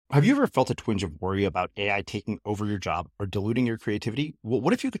Have you ever felt a twinge of worry about AI taking over your job or diluting your creativity? Well,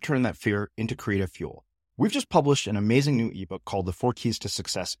 what if you could turn that fear into creative fuel? We've just published an amazing new ebook called The 4 Keys to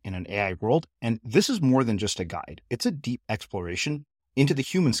Success in an AI World, and this is more than just a guide. It's a deep exploration into the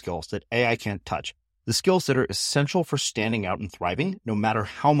human skills that AI can't touch, the skills that are essential for standing out and thriving, no matter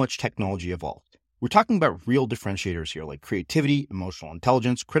how much technology evolves. We're talking about real differentiators here, like creativity, emotional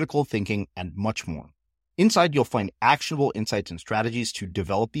intelligence, critical thinking, and much more. Inside, you'll find actionable insights and strategies to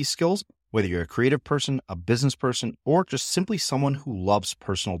develop these skills, whether you're a creative person, a business person, or just simply someone who loves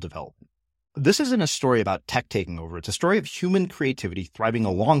personal development. This isn't a story about tech taking over. It's a story of human creativity thriving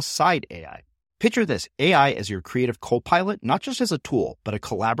alongside AI. Picture this, AI as your creative co-pilot, not just as a tool, but a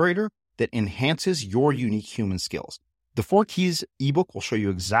collaborator that enhances your unique human skills. The 4 Keys ebook will show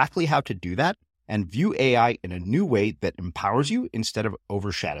you exactly how to do that and view AI in a new way that empowers you instead of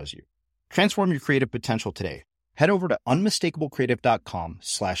overshadows you. Transform your creative potential today. Head over to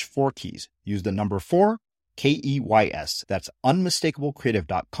unmistakablecreative.com/4keys. Use the number 4, KEYS. That's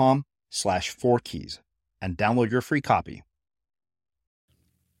unmistakablecreative.com/4keys and download your free copy.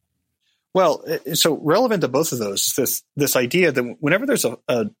 Well, so relevant to both of those is this idea that whenever there's a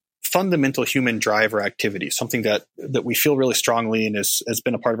fundamental human drive or activity, something that we feel really strongly and has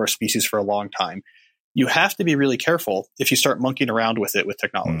been a part of our species for a long time, you have to be really careful if you start monkeying around with it with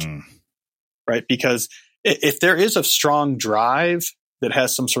technology. Right? Because if there is a strong drive that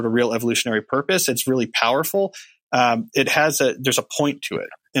has some sort of real evolutionary purpose, it's really powerful. There's a point to it.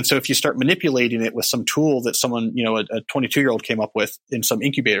 And so if you start manipulating it with some tool that someone, a 22-year-old came up with in some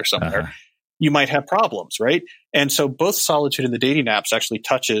incubator somewhere, you might have problems, right? And so both Solitude and the dating apps actually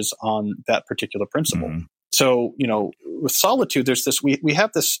touches on that particular principle. So, with Solitude, there's this, we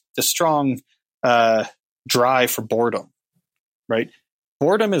have this strong drive for boredom, right?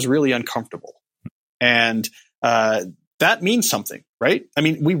 Boredom is really uncomfortable. And that means something, right? I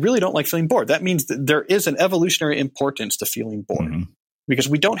mean, we really don't like feeling bored. That means that there is an evolutionary importance to feeling bored because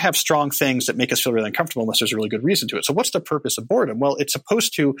we don't have strong things that make us feel really uncomfortable unless there's a really good reason to it. So what's the purpose of boredom? Well, it's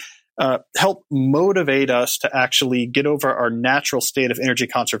supposed to help motivate us to actually get over our natural state of energy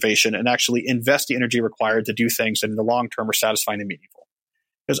conservation and actually invest the energy required to do things that in the long term are satisfying and meaningful.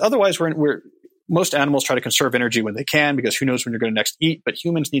 Because otherwise most animals try to conserve energy when they can because who knows when you're going to next eat, but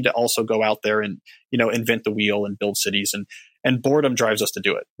humans need to also go out there and, invent the wheel and build cities, and boredom drives us to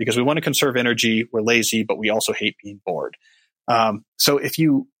do it because we want to conserve energy. We're lazy, but we also hate being bored. So if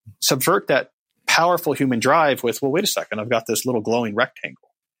you subvert that powerful human drive with, well, wait a second, I've got this little glowing rectangle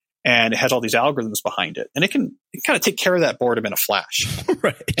and it has all these algorithms behind it, and it can kind of take care of that boredom in a flash.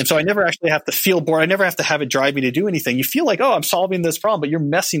 Right. And so I never actually have to feel bored. I never have to have it drive me to do anything. You feel like, oh, I'm solving this problem, but you're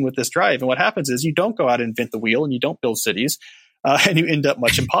messing with this drive. And what happens is you don't go out and invent the wheel and you don't build cities, and you end up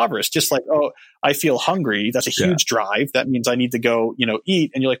much impoverished. Just like, oh, I feel hungry. That's a huge drive. That means I need to go,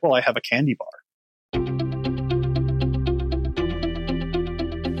 eat. And you're like, well, I have a candy bar.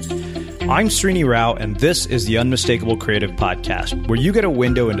 I'm Srini Rao, and this is the Unmistakable Creative Podcast, where you get a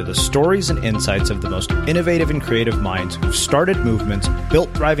window into the stories and insights of the most innovative and creative minds who've started movements, built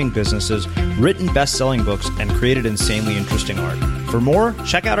thriving businesses, written best-selling books, and created insanely interesting art. For more,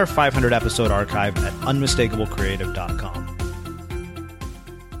 check out our 500-episode archive at unmistakablecreative.com.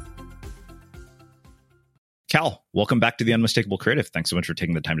 Cal, welcome back to the Unmistakable Creative. Thanks so much for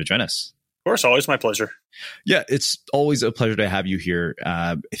taking the time to join us. Of course, always my pleasure. Yeah, it's always a pleasure to have you here.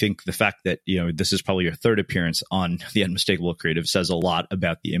 I think the fact that this is probably your third appearance on the Unmistakable Creative says a lot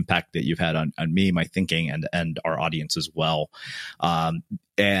about the impact that you've had on me, my thinking, and our audience as well.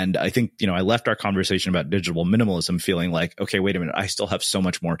 And I think I left our conversation about digital minimalism feeling like, okay, wait a minute, I still have so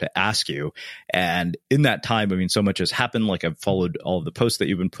much more to ask you. And in that time, so much has happened. Like I've followed all of the posts that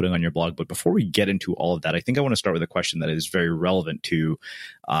you've been putting on your blog. But before we get into all of that, I think I want to start with a question that is very relevant to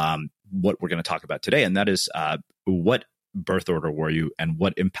what we're going to talk about today. And that is what birth order were you, and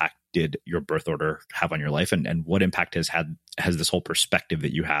what impact did your birth order have on your life, and what impact has this whole perspective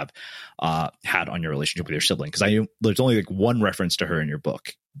that you have had on your relationship with your sibling? Because there's only like one reference to her in your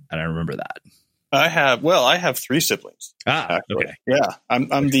book, and I remember that. I have 3 siblings. Actually. Okay. Yeah.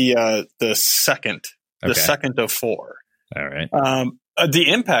 I'm the second, the second of 4. All right. The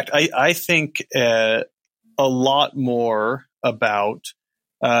impact, I think a lot more about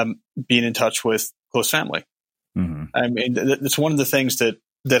being in touch with close family. I mean, it's one of the things that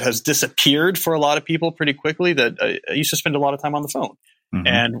has disappeared for a lot of people pretty quickly, that I used to spend a lot of time on the phone.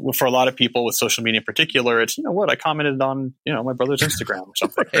 And for a lot of people with social media in particular, it's, I commented on, my brother's Instagram or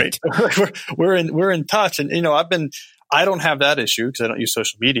something, right? we're in touch. And, I don't have that issue because I don't use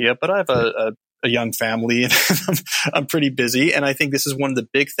social media, but I have a young family and I'm pretty busy. And I think this is one of the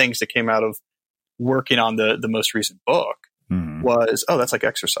big things that came out of working on the most recent book was, oh, that's like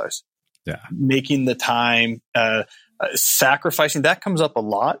exercise. Yeah. Making the time, sacrificing, that comes up a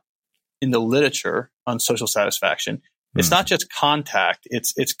lot in the literature on social satisfaction. It's not just contact.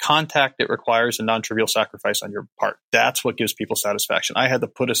 It's contact that requires a non-trivial sacrifice on your part. That's what gives people satisfaction. I had to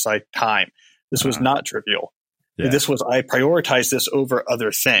put aside time. This was not trivial. Yeah. I prioritized this over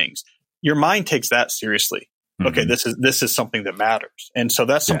other things. Your mind takes that seriously. Okay, this is something that matters. And so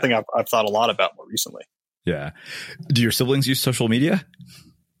that's something I've thought a lot about more recently. Yeah. Do your siblings use social media?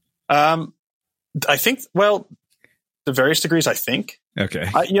 I think, well, to various degrees, I think. Okay.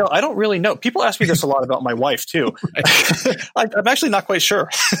 I don't really know. People ask me this a lot about my wife too. I'm actually not quite sure.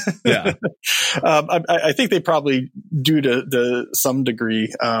 Yeah. I think they probably do to some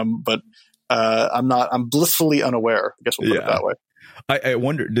degree. But I'm blissfully unaware. I guess we'll put it that way. I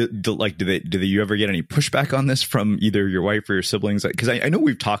wonder, do you ever get any pushback on this from either your wife or your siblings? Because I know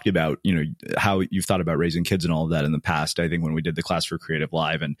we've talked about, how you've thought about raising kids and all of that in the past. I think when we did the class for Creative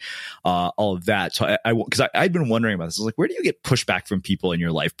Live and all of that. So because I'd been wondering about this. I was like, where do you get pushback from people in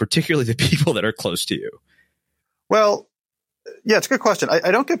your life, particularly the people that are close to you? Well, yeah, it's a good question.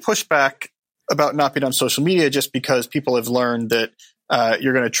 I don't get pushback about not being on social media just because people have learned that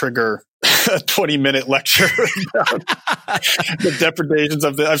you're going to trigger a 20-minute lecture about the depredations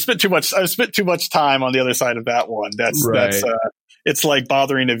of I've spent too much time on the other side of that one. That's it's like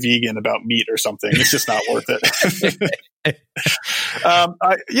bothering a vegan about meat or something. It's just not worth it. I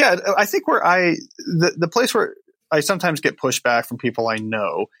think the place where I sometimes get pushback from people I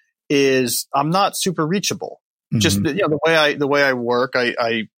know is I'm not super reachable. Just the way I work,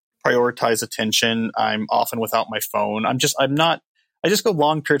 I prioritize attention. I'm often without my phone. I just go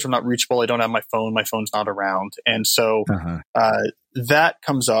long periods where I'm not reachable. I don't have my phone. My phone's not around. And so that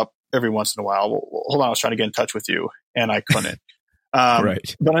comes up every once in a while. Well, hold on, I was trying to get in touch with you and I couldn't.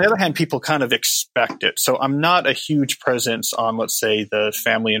 Right. But on the other hand, people kind of expect it. So I'm not a huge presence on, let's say, the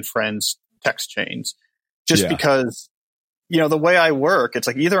family and friends text chains, just because, the way I work, it's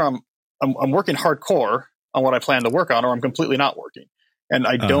like either I'm working hardcore on what I plan to work on, or I'm completely not working. And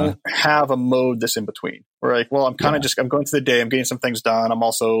I don't have a mode that's in between. Where like, well, I'm kind of I'm going through the day. I'm getting some things done. I'm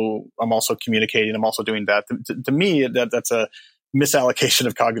also communicating. I'm also doing that. To me, that's a misallocation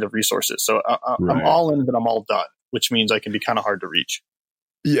of cognitive resources. So I'm all in, but I'm all done, which means I can be kind of hard to reach.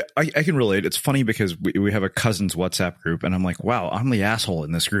 Yeah, I can relate. It's funny because we have a cousins WhatsApp group and I'm like, wow, I'm the asshole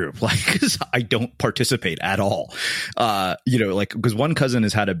in this group. Like, cause I don't participate at all. Because one cousin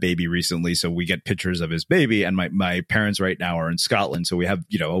has had a baby recently. So we get pictures of his baby and my parents right now are in Scotland. So we have,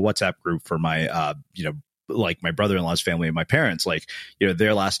 a WhatsApp group for my, like my brother-in-law's family and my parents,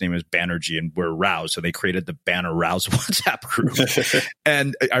 their last name is Banerjee and we're Rouse. So they created the Banner Rouse WhatsApp group.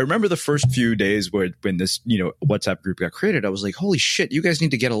 And I remember the first few days when this, WhatsApp group got created, I was like, holy shit, you guys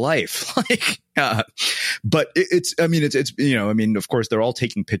need to get a life. But of course they're all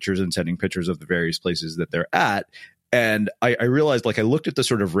taking pictures and sending pictures of the various places that they're at. And I realized, I looked at the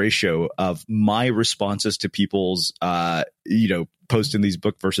sort of ratio of my responses to people's, post in these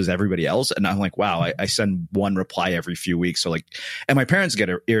book versus everybody else. And I'm like, wow, I send one reply every few weeks. So and my parents get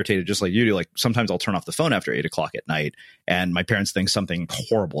irritated just like you do. Like sometimes I'll turn off the phone after 8:00 at night and my parents think something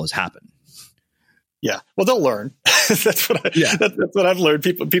horrible has happened. Yeah. Well, they'll learn. That's what I've learned.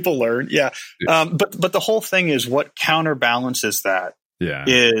 People learn. Yeah. But the whole thing is what counterbalances that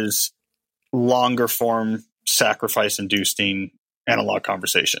is longer form sacrifice inducing analog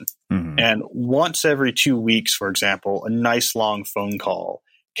conversation. And once every 2 weeks, for example, a nice long phone call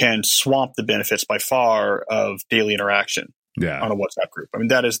can swamp the benefits by far of daily interaction on a WhatsApp group. I mean,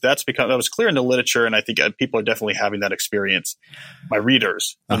 that was clear in the literature. And I think people are definitely having that experience. My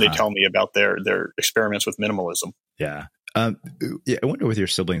readers, when they tell me about their experiments with minimalism. Yeah. I wonder with your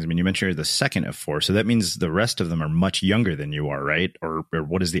siblings, I mean, you mentioned you're the second of four, so that means the rest of them are much younger than you are, right? Or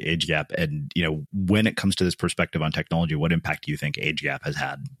what is the age gap? And, when it comes to this perspective on technology, what impact do you think age gap has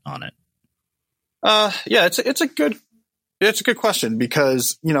had on it? It's a good question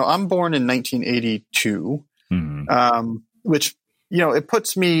because, I'm born in 1982, which, it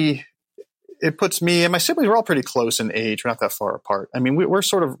puts me and my siblings are all pretty close in age. We're not that far apart. I mean, we're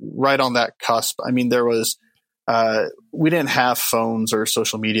sort of right on that cusp. I mean, there was, we didn't have phones or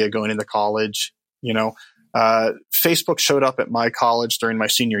social media going into college, Facebook showed up at my college during my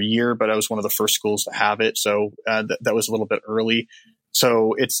senior year, but I was one of the first schools to have it. So, that was a little bit early.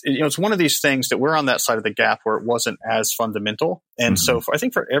 So it's one of these things that we're on that side of the gap where it wasn't as fundamental. And so I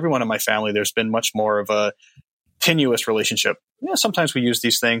think for everyone in my family, there's been much more of a tenuous relationship. Sometimes we use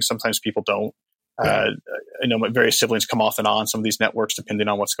these things. Sometimes people don't. I know my various siblings come off and on some of these networks depending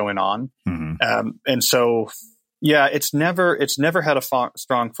on what's going on. And so, it's never had a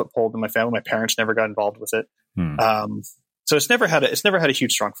strong foothold in my family. My parents never got involved with it. So So it's never had a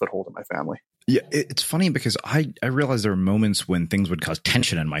huge strong foothold in my family. Yeah, it's funny because I realized there were moments when things would cause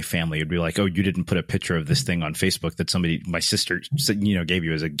tension in my family. It'd be like, oh, you didn't put a picture of this thing on Facebook that my sister, gave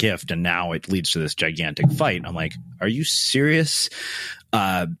you as a gift, and now it leads to this gigantic fight. I'm like, are you serious?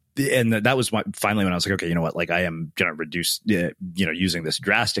 And that was finally when I was like, okay, you know what? Like, I am going to reduce, using this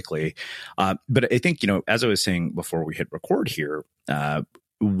drastically. But I think, as I was saying before we hit record here,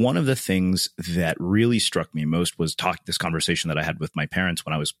 one of the things that really struck me most was this conversation that I had with my parents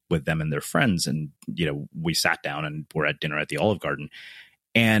when I was with them and their friends. And, we sat down and we're at dinner at the Olive Garden.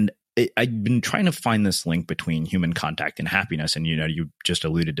 And I'd been trying to find this link between human contact and happiness. And, you just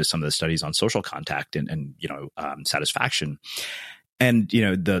alluded to some of the studies on social contact and satisfaction. And,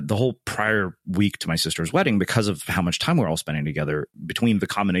 the whole prior week to my sister's wedding, because of how much time we're all spending together, between the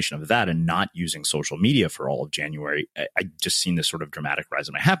combination of that and not using social media for all of January, I just seen this sort of dramatic rise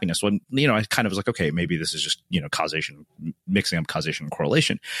in my happiness. So, I kind of was like, okay, maybe this is just, causation, mixing up causation and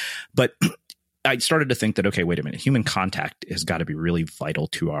correlation. But I started to think that, okay, wait a minute, human contact has got to be really vital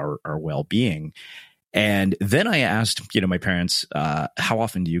to our well-being. And then I asked, my parents, how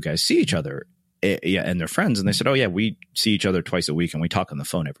often do you guys see each other? And their friends, and they said, oh yeah, we see each other twice a week and we talk on the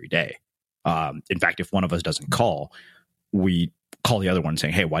phone every day. In fact, if one of us doesn't call, we call the other one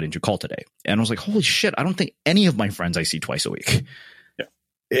saying, hey, why didn't you call today? And I was like, holy shit, I don't think any of my friends I see twice a week. Yeah.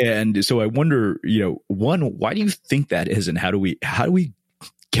 And so I wonder, one, why do you think that is, and how do we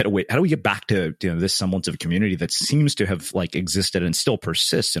get away? How do we get back to this semblance of community that seems to have existed and still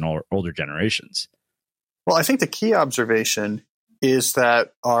persists in all older generations? Well, I think the key observation is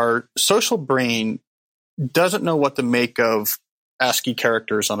that our social brain doesn't know what to make of ASCII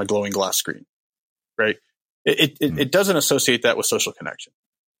characters on a glowing glass screen, right? It doesn't associate that with social connection.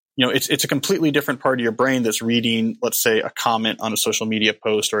 It's a completely different part of your brain that's reading, let's say, a comment on a social media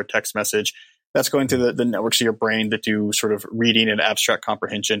post or a text message. That's going through the networks of your brain that do sort of reading and abstract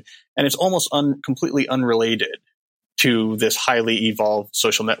comprehension. And it's almost completely unrelated to this highly evolved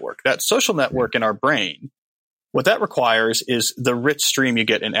social network. That social network in our brain, what that requires is the rich stream you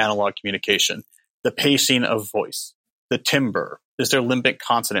get in analog communication, the pacing of voice, the timbre, is there limbic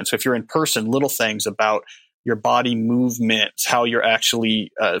consonance. So if you're in person, little things about your body movements, how you're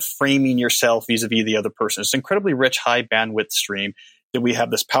actually framing yourself vis-a-vis the other person. It's an incredibly rich, high bandwidth stream that we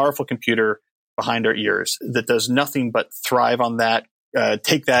have this powerful computer behind our ears that does nothing but thrive on that,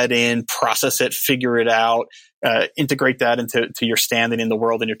 take that in, process it, figure it out, integrate that into your standing in the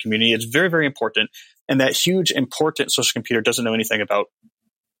world and your community. It's very, very important. And that huge, important social computer doesn't know anything about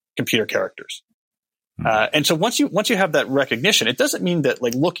computer characters. And so once you have that recognition, it doesn't mean that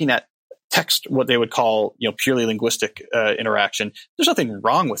looking at text, what they would call purely linguistic interaction, there's nothing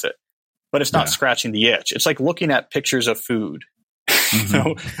wrong with it, but it's not scratching the itch. It's like looking at pictures of food.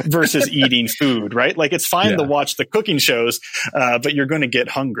 Versus eating food, right? It's fine to watch the cooking shows, but you're going to get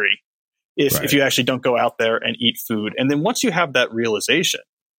hungry if you actually don't go out there and eat food. And then once you have that realization,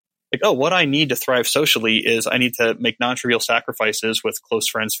 what I need to thrive socially is I need to make non-trivial sacrifices with close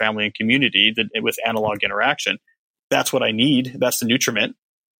friends, family, and community with analog interaction. That's what I need. That's the nutriment.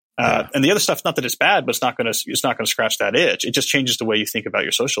 And the other stuff, not that it's bad, but it's not going to scratch that itch. It just changes the way you think about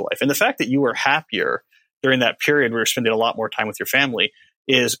your social life. And the fact that you were happier during that period where you're spending a lot more time with your family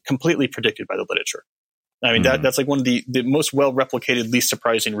is completely predicted by the literature. I mean, that's one of the most well-replicated, least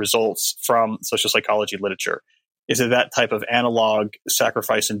surprising results from social psychology literature is that type of analog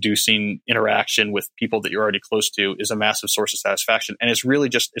sacrifice-inducing interaction with people that you're already close to is a massive source of satisfaction. And it's really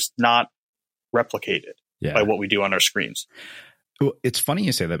it's not replicated by what we do on our screens. Well, it's funny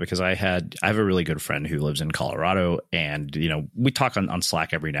you say that because I have a really good friend who lives in Colorado, and we talk on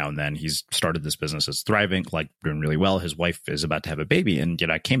Slack every now and then. He's started this business, it's thriving, doing really well. His wife is about to have a baby, and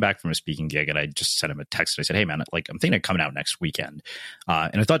I came back from a speaking gig, and I just sent him a text. I said, "Hey man, I'm thinking of coming out next weekend."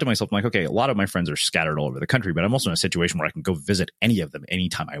 And I thought to myself, I'm like, okay, a lot of my friends are scattered all over the country, but I'm also in a situation where I can go visit any of them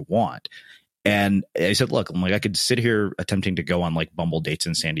anytime I want. And I said, look, I could sit here attempting to go on Bumble dates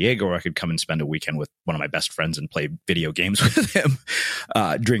in San Diego, or I could come and spend a weekend with one of my best friends and play video games with him,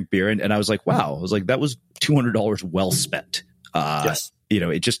 drink beer. And I was like, wow, that was $200 well spent. Yes.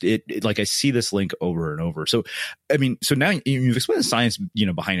 I see this link over and over. So, so now you've explained the science,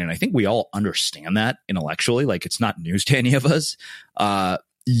 behind it. And I think we all understand that intellectually, it's not news to any of us.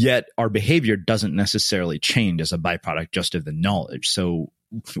 Yet our behavior doesn't necessarily change as a byproduct just of the knowledge. So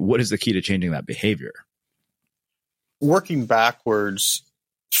what is the key to changing that behavior? Working backwards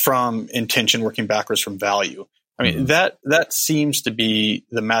from intention, working backwards from value. That seems to be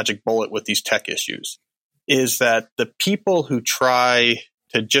the magic bullet with these tech issues, is that the people who try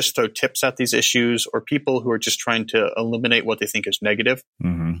to just throw tips at these issues, or people who are just trying to eliminate what they think is negative.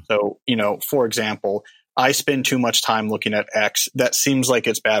 So, for example, I spend too much time looking at X. That seems like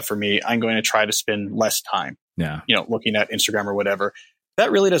it's bad for me. I'm going to try to spend less time, looking at Instagram or whatever.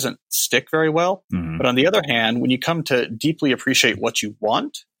 That really doesn't stick very well. Mm-hmm. But on the other hand, when you come to deeply appreciate what you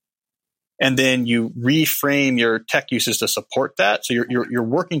want, and then you reframe your tech uses to support that, so you're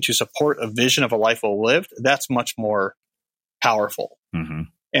working to support a vision of a life well lived, that's much more powerful. Mm-hmm.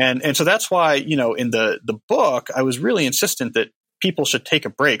 And so that's why, in the book, I was really insistent that people should take a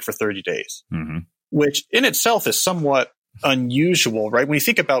break for 30 days, mm-hmm. which in itself is somewhat unusual, right? When you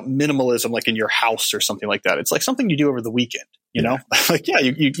think about minimalism, like in your house or something like that, it's like something you do over the weekend, you know? Like,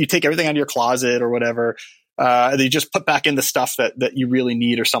 you take everything out of your closet or whatever, and then you just put back in the stuff that you really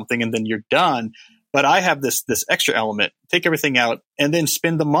need or something, and then you're done. But I have this extra element: take everything out and then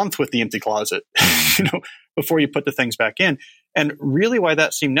spend the month with the empty closet, before you put the things back in. And really why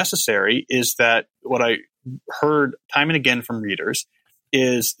that seemed necessary is that what I heard time and again from readers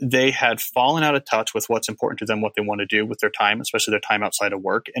is they had fallen out of touch with what's important to them, what they want to do with their time, especially their time outside of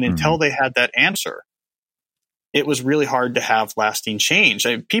work. And until they had that answer, it was really hard to have lasting change.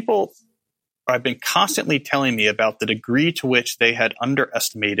 People have been constantly telling me about the degree to which they had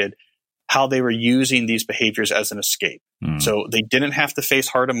underestimated how they were using these behaviors as an escape. So they didn't have to face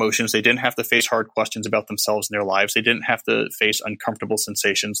hard emotions. They didn't have to face hard questions about themselves and their lives. They didn't have to face uncomfortable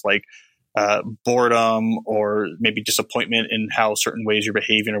sensations like boredom or maybe disappointment in how certain ways you're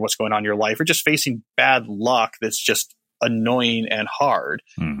behaving or what's going on in your life, or just facing bad luck that's just annoying and hard.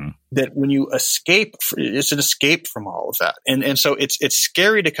 Mm-hmm. That when you escape, it's an escape from all of that. And so it's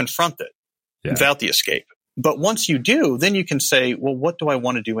scary to confront it without the escape. But once you do, then you can say, well, what do I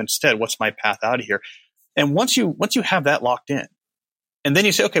want to do instead? What's my path out of here? And once you have that locked in, and then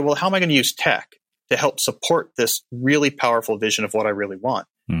you say, okay, well, how am I going to use tech to help support this really powerful vision of what I really want?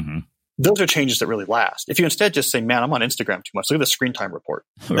 Mm-hmm. Those are changes that really last. If you instead just say, man, I'm on Instagram too much, look at the screen time report.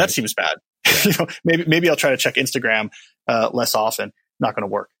 Right. That seems bad. Maybe I'll try to check Instagram less often. Not going to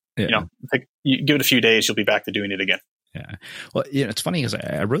work. Yeah. You give it a few days, you'll be back to doing it again. Yeah. Well, it's funny because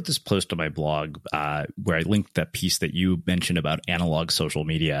I wrote this post on my blog where I linked that piece that you mentioned about analog social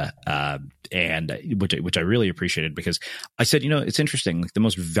media, and which I really appreciated, because I said, it's interesting. Like, the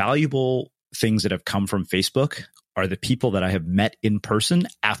most valuable things that have come from Facebook are the people that I have met in person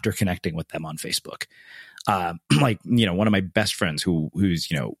after connecting with them on Facebook. One of my best friends whose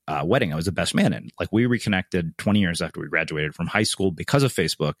wedding I was the best man in. Like, we reconnected 20 years after we graduated from high school because of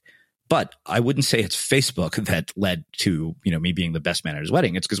Facebook. But I wouldn't say it's Facebook that led to, me being the best man at his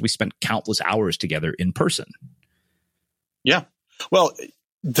wedding. It's because we spent countless hours together in person. Yeah. Well,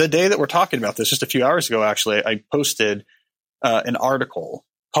 the day that we're talking about this, just a few hours ago, actually, I posted an article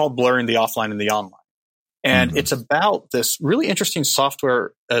called Blurring the Offline and the Online. And it's about this really interesting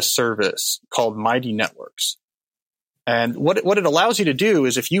software service called Mighty Networks. And what it allows you to do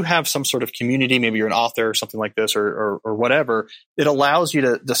is, if you have some sort of community, maybe you're an author or something like this, or whatever, it allows you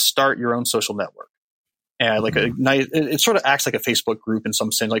to start your own social network. And it sort of acts like a Facebook group in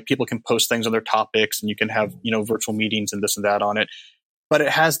some sense. Like, people can post things on their topics, and you can have, virtual meetings and this and that on it. But it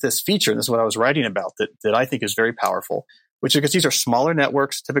has this feature, and this is what I was writing about, that I think is very powerful, which is because these are smaller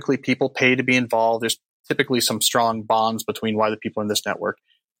networks. Typically, people pay to be involved. There's typically some strong bonds between why the people in this network.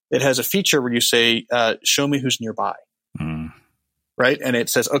 It has a feature where you say, show me who's nearby. Right. And it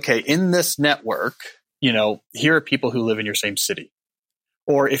says, okay, in this network, here are people who live in your same city.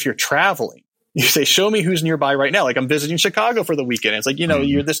 Or if you're traveling, you say, show me who's nearby right now. Like, I'm visiting Chicago for the weekend. It's like,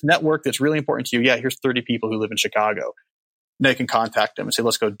 you're this network that's really important to you. Yeah, here's 30 people who live in Chicago. Now you can contact them and say,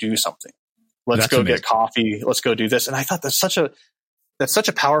 let's go do something. Let's go get coffee. Let's go do this. And I thought that's such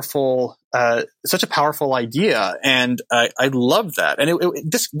a powerful idea. And I love that. And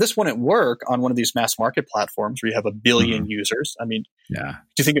this wouldn't work on one of these mass market platforms where you have 1 billion users. I mean, do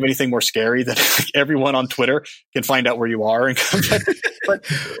you think of anything more scary than everyone on Twitter can find out where you are and contact?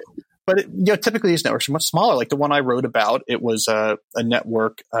 But typically these networks are much smaller. Like the one I wrote about, it was a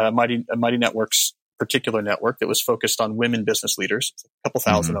network, Mighty Networks particular network that was focused on women business leaders, a couple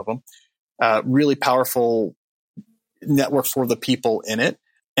thousand of them, really powerful network for the people in it.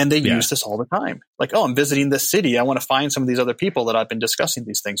 And they use this all the time. Like, oh, I'm visiting this city. I want to find some of these other people that I've been discussing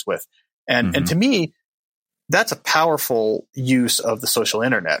these things with. And to me, that's a powerful use of the social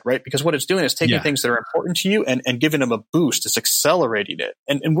internet, right? Because what it's doing is taking things that are important to you and giving them a boost. It's accelerating it.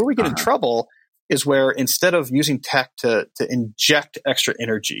 And where we get in trouble is where, instead of using tech to inject extra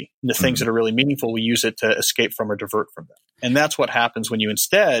energy into things that are really meaningful, we use it to escape from or divert from them. And that's what happens when you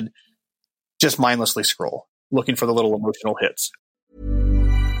instead just mindlessly scroll, looking for the little emotional hits.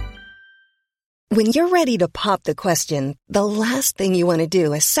 When you're ready to pop the question, the last thing you want to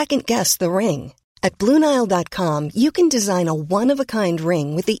do is second guess the ring. At BlueNile.com, you can design a one-of-a-kind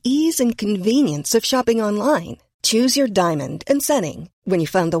ring with the ease and convenience of shopping online. Choose your diamond and setting. When you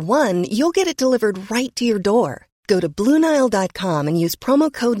find the one, you'll get it delivered right to your door. Go to BlueNile.com and use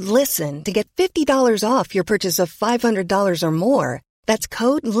promo code LISTEN to get $50 off your purchase of $500 or more. That's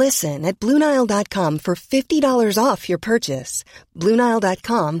code LISTEN at BlueNile.com for $50 off your purchase.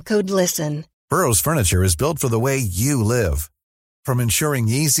 BlueNile.com, code LISTEN. Burrow's furniture is built for the way you live. From ensuring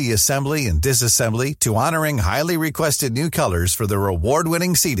easy assembly and disassembly to honoring highly requested new colors for their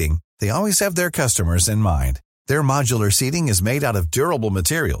award-winning seating, they always have their customers in mind. Their modular seating is made out of durable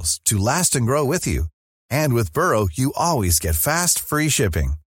materials to last and grow with you. And with Burrow, you always get fast, free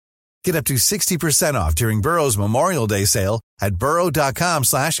shipping. Get up to 60% off during Burrow's Memorial Day sale at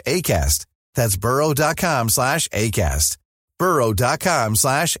burrow.com/ACAST. That's burrow.com/ACAST.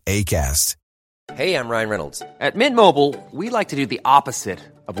 burrow.com/ACAST. Hey, I'm Ryan Reynolds. At Mint Mobile, we like to do the opposite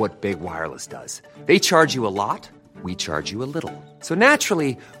of what Big Wireless does. They charge you a lot, we charge you a little. So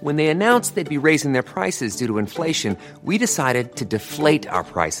naturally, when they announced they'd be raising their prices due to inflation, we decided to deflate our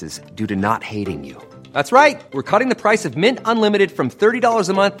prices due to not hating you. That's right. We're cutting the price of Mint Unlimited from $30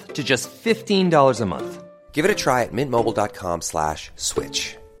 a month to just $15 a month. Give it a try at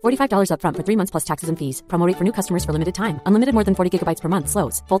mintmobile.com/switch. $45 up front for 3 months plus taxes and fees. Promo rate for new customers for limited time. Unlimited more than 40 gigabytes per month.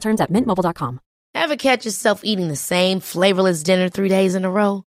 Slows full terms at mintmobile.com. Ever catch yourself eating the same flavorless dinner 3 days in a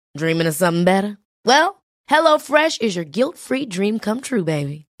row? Dreaming of something better? Well, HelloFresh is your guilt-free dream come true,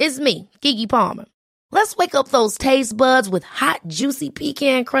 baby. It's me, Keke Palmer. Let's wake up those taste buds with hot, juicy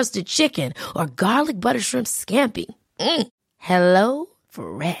pecan-crusted chicken or garlic butter shrimp scampi. Hello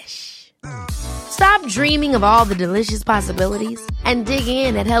Fresh. Stop dreaming of all the delicious possibilities and dig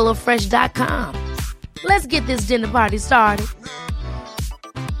in at HelloFresh.com. Let's get this dinner party started.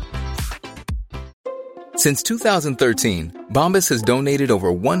 Since 2013, Bombas has donated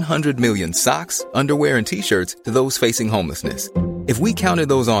over 100 million socks, underwear, and T-shirts to those facing homelessness. If we counted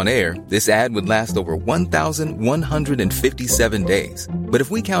those on air, this ad would last over 1,157 days. But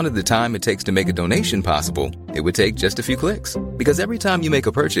if we counted the time it takes to make a donation possible, it would take just a few clicks. Because every time you make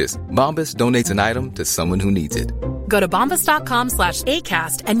a purchase, Bombas donates an item to someone who needs it. Go to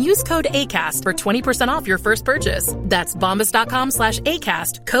bombas.com/ACAST and use code ACAST for 20% off your first purchase. That's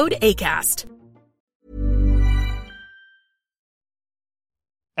bombas.com/ACAST, code ACAST.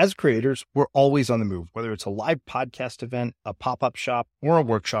 As creators, we're always on the move. Whether it's a live podcast event, a pop-up shop, or a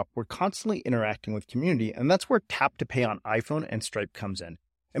workshop, we're constantly interacting with community, and that's where Tap to Pay on iPhone and Stripe comes in.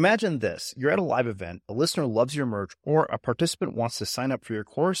 Imagine this. You're at a live event, a listener loves your merch, or a participant wants to sign up for your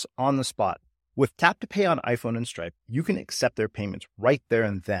course on the spot. With Tap to Pay on iPhone and Stripe, you can accept their payments right there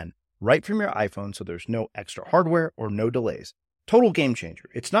and then, right from your iPhone, so there's no extra hardware or no delays. Total game changer.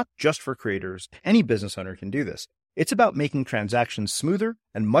 It's not just for creators. Any business owner can do this. It's about making transactions smoother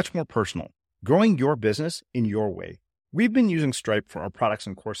and much more personal, growing your business in your way. We've been using Stripe for our products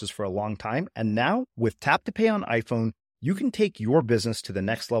and courses for a long time, and now with Tap to Pay on iPhone, you can take your business to the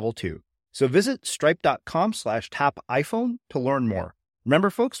next level too. So visit stripe.com/tapiphone to learn more. Remember,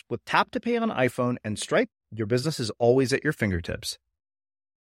 folks, with Tap to Pay on iPhone and Stripe, your business is always at your fingertips.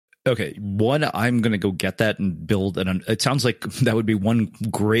 Okay, one, I'm going to go get that and build. And it sounds like that would be one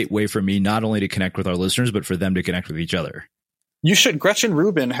great way for me not only to connect with our listeners, but for them to connect with each other. You should. Gretchen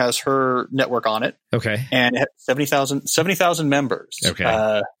Rubin has her network on it. Okay. And it has 70,000 members.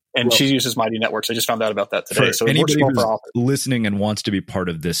 Okay. And she uses Mighty Networks. I just found out about that today. So anybody who's listening and wants to be part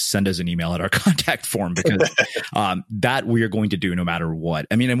of this, send us an email at our contact form, because that we are going to do no matter what.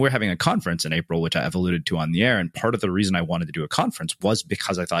 I mean, and we're having a conference in April, which I've alluded to on the air. And part of the reason I wanted to do a conference was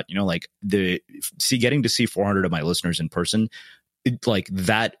because I thought, getting to see 400 of my listeners in person,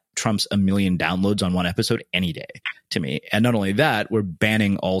 that trumps 1 million downloads on one episode any day to me. And not only that, we're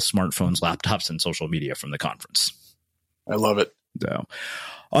banning all smartphones, laptops, and social media from the conference. I love it. So,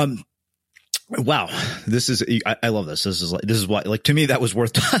 wow, I love this. This is why, to me, that was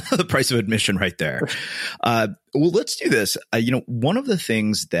worth the price of admission right there. Well, let's do this. One of the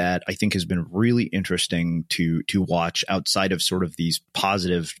things that I think has been really interesting to watch outside of sort of these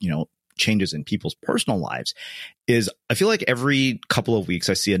positive, changes in people's personal lives is I feel like every couple of weeks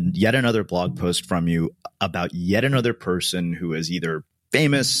I see yet another blog post from you about yet another person who is either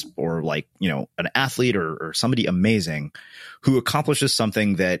famous or an athlete or somebody amazing who accomplishes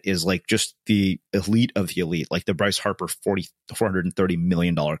something that is just the elite of the elite, like the Bryce Harper $430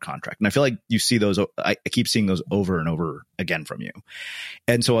 million contract. And I feel like you see those. I keep seeing those over and over again from you.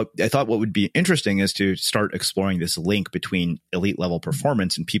 And so I thought what would be interesting is to start exploring this link between elite level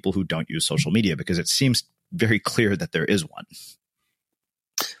performance and people who don't use social media, because it seems very clear that there is one.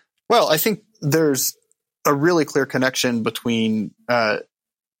 Well, I think there's a really clear connection between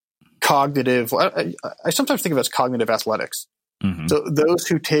cognitive. I sometimes think of it as cognitive athletics. Mm-hmm. So those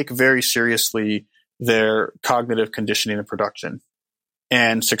who take very seriously their cognitive conditioning and production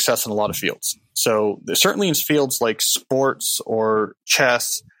and success in a lot of fields. So certainly in fields like sports or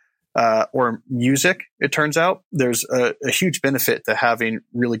chess or music, it turns out there's a huge benefit to having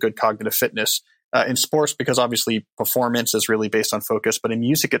really good cognitive fitness. In sports, because obviously performance is really based on focus, but in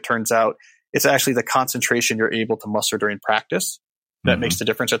music, it turns out it's actually the concentration you're able to muster during practice that makes the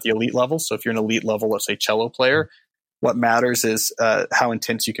difference at the elite level. So if you're an elite level, let's say cello player, what matters is how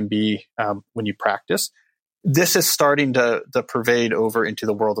intense you can be when you practice. This is starting to pervade over into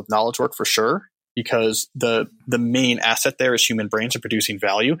the world of knowledge work for sure, because the main asset there is human brains are producing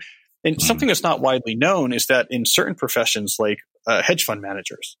value. And something that's not widely known is that in certain professions like hedge fund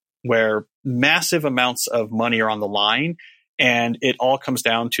managers, where massive amounts of money are on the line and it all comes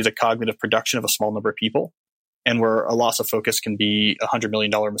down to the cognitive production of a small number of people, and where a loss of focus can be $100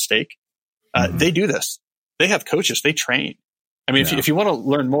 million mistake. They do this. They have coaches. They train. I mean, if you want to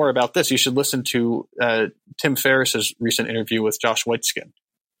learn more about this, you should listen to Tim Ferriss's recent interview with Josh Waitzkin,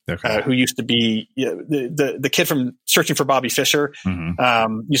 who used to be the kid from Searching for Bobby Fischer,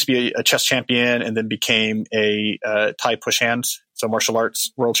 used to be a chess champion and then became a Thai push hands, so martial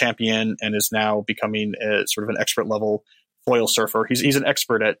arts world champion, and is now becoming a sort of an expert level foil surfer. He's an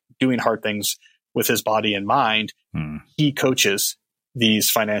expert at doing hard things with his body and mind. He coaches these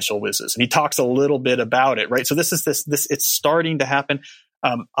financial whizzes, and he talks a little bit about it, right? So this it's starting to happen.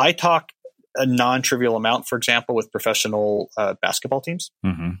 I talk a non-trivial amount, for example, with professional basketball teams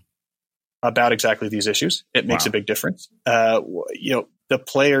about exactly these issues. It makes a big difference. The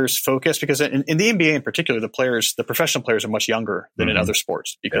players focus, because in the NBA in particular, the professional players are much younger than in other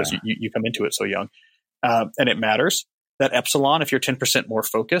sports, because you come into it so young, and it matters. That epsilon, if you're 10% more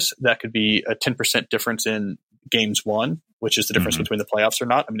focused, that could be a 10% difference in games won, which is the difference between the playoffs or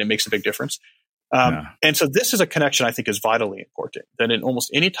not. I mean, it makes a big difference. And so this is a connection I think is vitally important, that in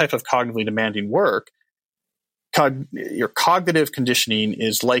almost any type of cognitively demanding work, your cognitive conditioning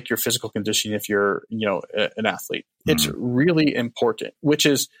is like your physical conditioning if you're, an athlete. It's really important, which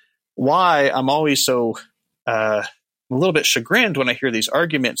is why I'm always so a little bit chagrined when I hear these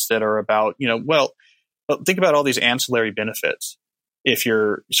arguments that are about, think about all these ancillary benefits if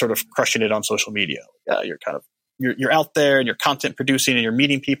you're sort of crushing it on social media. You're out there and you're content producing and you're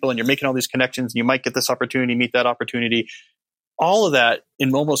meeting people and you're making all these connections and you might get this opportunity, meet that opportunity. All of that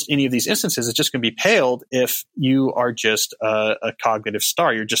in almost any of these instances is just going to be paled if you are just a cognitive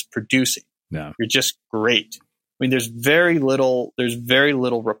star. You're just producing. No. You're just great. I mean, there's very little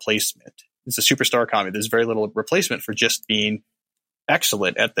replacement. It's a superstar economy. There's very little replacement for just being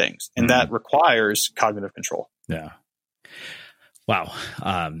excellent at things. And that requires cognitive control. Yeah. Wow.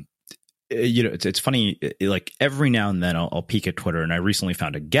 It's funny, like every now and then I'll peek at Twitter, and I recently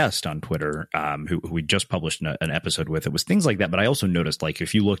found a guest on Twitter who we just published an episode with. It was things like that. But I also noticed, like,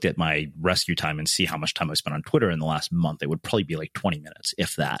 if you looked at my rescue time and see how much time I spent on Twitter in the last month, it would probably be like 20 minutes,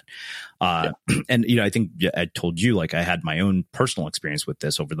 if that. And, I think I told you, like, I had my own personal experience with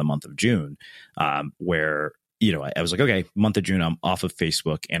this over the month of June, where I was like, okay, month of June, I'm off of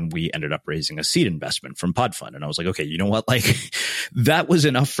Facebook, and we ended up raising a seed investment from Pod Fund. And I was like, okay, you know what? Like, that was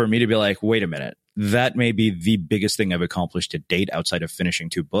enough for me to be like, wait a minute, that may be the biggest thing I've accomplished to date outside of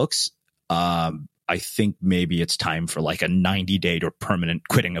finishing 2 books. I think maybe it's time for like a 90-day or permanent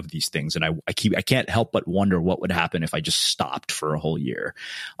quitting of these things. And I can't help but wonder what would happen if I just stopped for a whole year.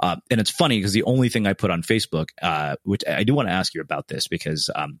 And it's funny because the only thing I put on Facebook, which I do want to ask you about this, because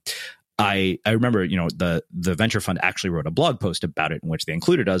I remember, the venture fund actually wrote a blog post about it in which they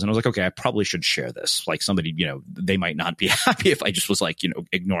included us. And I was like, okay, I probably should share this. Like, somebody, they might not be happy if I just was like,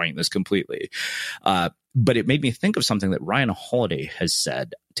 ignoring this completely. But it made me think of something that Ryan Holiday has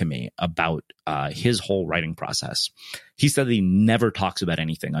said to me about his whole writing process. He said that he never talks about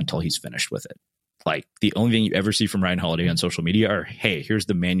anything until he's finished with it. Like, the only thing you ever see from Ryan Holiday on social media are, hey, here's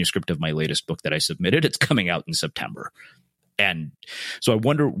the manuscript of my latest book that I submitted. It's coming out in September. And so I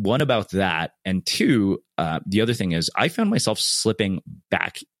wonder, one, about that. And two, the other thing is I found myself slipping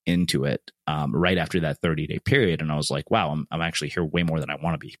back into it right after that 30-day period. And I was like, wow, I'm actually here way more than I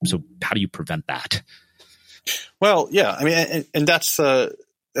want to be. So how do you prevent that? Well, yeah, I mean, and that's part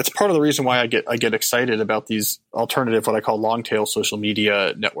of the reason why I get excited about these alternative, what I call long tail social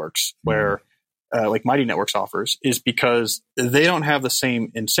media networks, where like Mighty Networks offers, is because they don't have the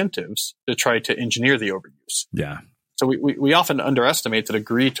same incentives to try to engineer the overuse. Yeah. So we often underestimate the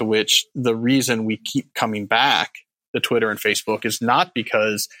degree to which the reason we keep coming back to Twitter and Facebook is not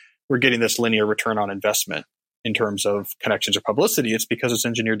because we're getting this linear return on investment in terms of connections or publicity. It's because it's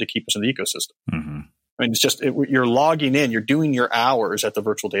engineered to keep us in the ecosystem. Mm-hmm. I mean, it's just you're logging in, you're doing your hours at the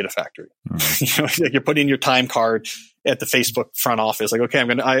virtual data factory. You know, like you're putting your time card at the Facebook front office. Like, okay,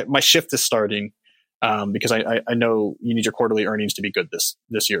 my shift is starting because I know you need your quarterly earnings to be good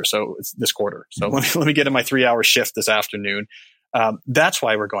this year, so it's this quarter. So let me get in my 3-hour shift this afternoon. That's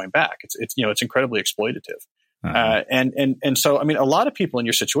why we're going back. It's incredibly exploitative. And so, I mean, a lot of people in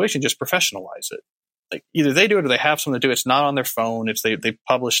your situation just professionalize it. Like either they do it or they have someone to do it. It's not on their phone. It's they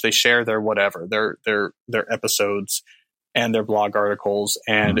publish, they share their whatever, their episodes and their blog articles,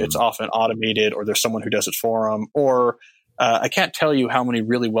 and it's often automated, or there's someone who does it for them. Or I can't tell you how many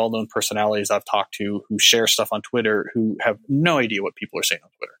really well-known personalities I've talked to who share stuff on Twitter who have no idea what people are saying on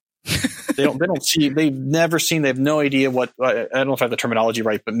Twitter. They don't see, they've never seen, they have no idea what, I don't know if I have the terminology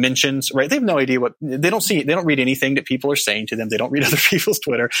right, but mentions, right? They have no idea they don't read anything that people are saying to them. They don't read other people's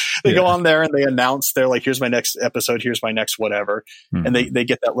Twitter. They go on there and they announce, they're like, here's my next episode, here's my next whatever. And they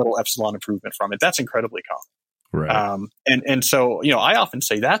get that little epsilon improvement from it. That's incredibly common. Right. And so, I often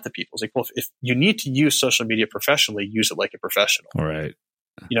say that to people. It's like, well, if you need to use social media professionally, use it like a professional. Right.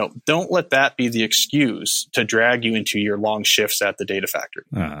 Don't let that be the excuse to drag you into your long shifts at the data factory.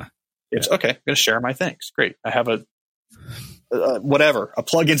 It's okay. I'm going to share my things. Great. I have a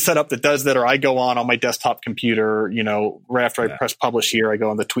plugin set up that does that, or I go on my desktop computer, right after I press publish here, I go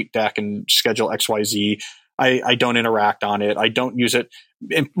on the tweet deck and schedule XYZ. I don't interact on it. I don't use it.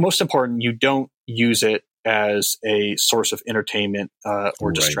 And most important, you don't use it as a source of entertainment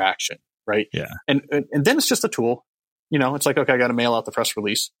or distraction. Right. Yeah. And then it's just a tool. It's like, okay, I got to mail out the press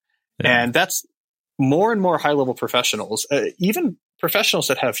release. Yeah. And that's more and more high level professionals, even professionals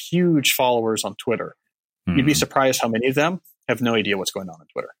that have huge followers on Twitter. You'd be surprised how many of them have no idea what's going on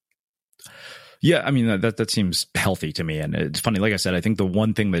Twitter. Yeah, I mean, that seems healthy to me. And it's funny, like I said, I think the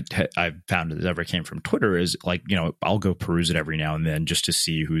one thing that I've found that ever came from Twitter is like, I'll go peruse it every now and then just to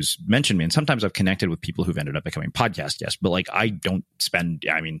see who's mentioned me. And sometimes I've connected with people who've ended up becoming podcast guests, but like I don't spend,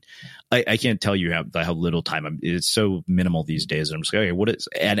 I can't tell you how little time it's so minimal these days. And I'm just like, okay,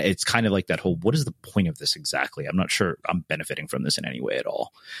 and it's kind of like that whole, what is the point of this exactly? I'm not sure I'm benefiting from this in any way at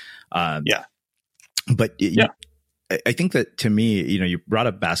all. But I think that to me, you brought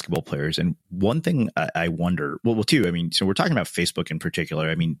up basketball players, and one thing I wonder, well, two, so we're talking about Facebook in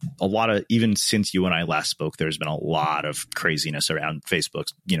particular. A lot of, even since you and I last spoke, there's been a lot of craziness around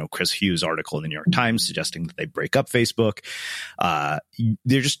Facebook's, Chris Hughes' article in the New York Times suggesting that they break up Facebook.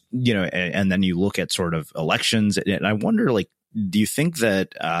 They're just, and then you look at sort of elections, and I wonder, like, do you think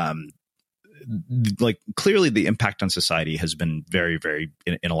that, like clearly the impact on society has been very, very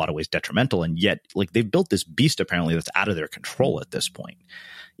in a lot of ways detrimental, and yet like they've built this beast apparently that's out of their control at this point.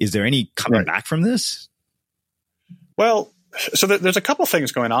 Is there any coming back from this? Well, so there's a couple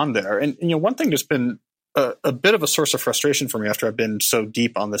things going on there, and one thing that's been a bit of a source of frustration for me after I've been so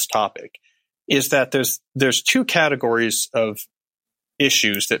deep on this topic is that there's two categories of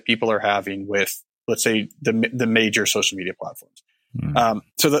issues that people are having with, let's say, the major social media platforms.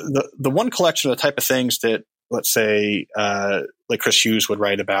 So the one collection of the type of things that, let's say, like Chris Hughes would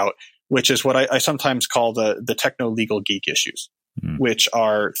write about, which is what I sometimes call the techno-legal geek issues, which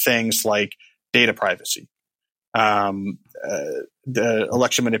are things like data privacy, the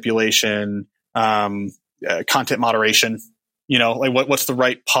election manipulation, content moderation, like what's the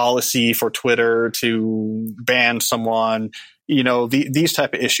right policy for Twitter to ban someone, these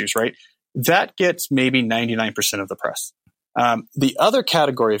type of issues, right? That gets maybe 99% of the press. The other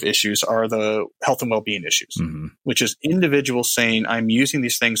category of issues are the health and well-being issues, which is individuals saying, I'm using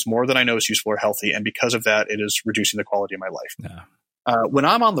these things more than I know is useful or healthy, and because of that, it is reducing the quality of my life. Yeah. When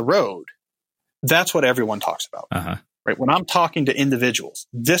I'm on the road, that's what everyone talks about. Right? When I'm talking to individuals,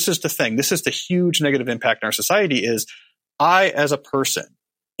 this is the thing. This is the huge negative impact in our society is I, as a person,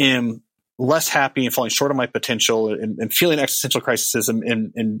 am less happy and falling short of my potential and feeling existential crisis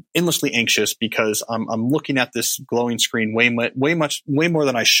and endlessly anxious because I'm looking at this glowing screen way more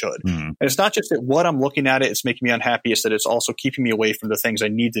than I should. And it's not just that what I'm looking at it's making me unhappy. It's that it's also keeping me away from the things I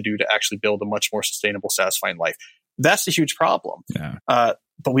need to do to actually build a much more sustainable, satisfying life. That's the huge problem. Yeah.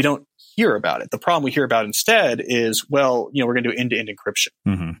 But we don't hear about it. The problem we hear about instead is, well, we're going to do end-to-end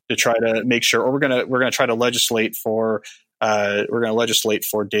encryption to try to make sure, or we're going to try to legislate for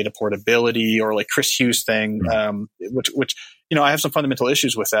data portability, or like Chris Hughes thing, which I have some fundamental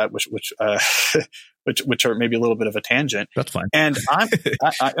issues with that, which are maybe a little bit of a tangent. That's fine. And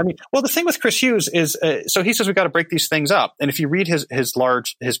the thing with Chris Hughes is, so he says we've got to break these things up. And if you read his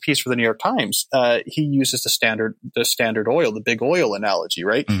piece for the New York Times, he uses the standard oil, the big oil analogy,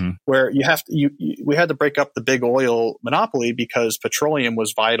 right? Where we had to break up the big oil monopoly because petroleum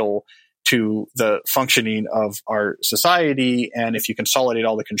was vital to the functioning of our society. And if you consolidate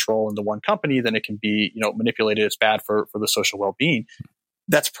all the control into one company, then it can be, manipulated. It's bad for the social well-being.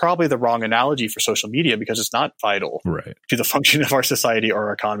 That's probably the wrong analogy for social media because it's not vital to the function of our society or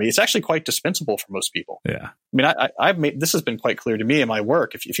our economy. It's actually quite dispensable for most people. Yeah. I mean, I've made, this has been quite clear to me in my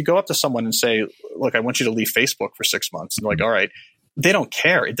work. If you go up to someone and say, look, I want you to leave Facebook for 6 months, and they're like, all right, they don't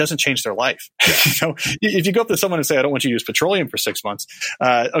care. It doesn't change their life. If you go up to someone and say, I don't want you to use petroleum for 6 months,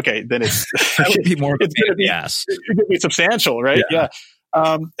 okay, then that would be more it's going to be substantial, right? Yeah.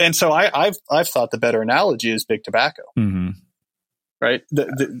 And so I've thought the better analogy is big tobacco. Mm-hmm. Right.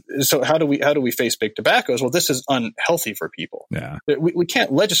 So how do we face big tobaccos? Well, this is unhealthy for people. Yeah. We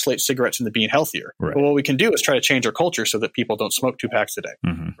can't legislate cigarettes into being healthier. Right. But what we can do is try to change our culture so that people don't smoke 2 packs a day.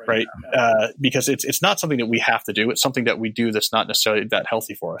 Mm-hmm. Right. Because it's not something that we have to do. It's something that we do that's not necessarily that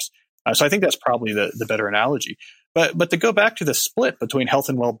healthy for us. So I think that's probably the better analogy. But to go back to the split between health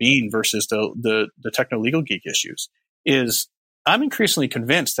and well-being versus the techno-legal geek issues is I'm increasingly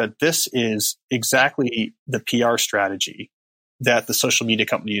convinced that this is exactly the PR strategy that the social media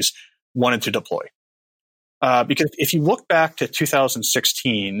companies wanted to deploy. Because if you look back to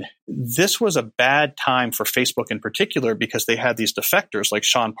 2016, this was a bad time for Facebook in particular because they had these defectors like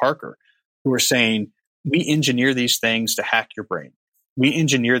Sean Parker who were saying, we engineer these things to hack your brain. We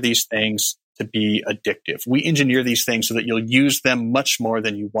engineer these things to be addictive. We engineer these things so that you'll use them much more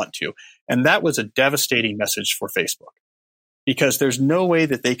than you want to. And that was a devastating message for Facebook because there's no way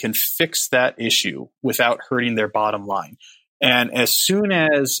that they can fix that issue without hurting their bottom line. And as soon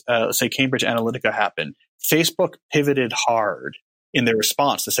as, say, Cambridge Analytica happened, Facebook pivoted hard in their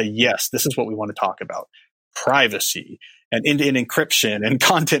response to say, yes, this is what we want to talk about. Privacy and end-to-end encryption and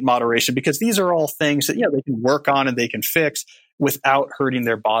content moderation, because these are all things that, they can work on and they can fix without hurting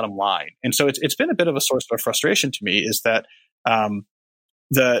their bottom line. And so it's been a bit of a source of frustration to me is that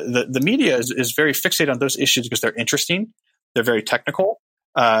the media is very fixated on those issues because they're interesting. They're very technical.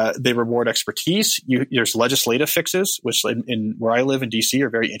 They reward expertise. There's legislative fixes, which in where I live in DC are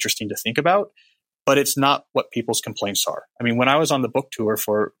very interesting to think about, but it's not what people's complaints are. I mean, when I was on the book tour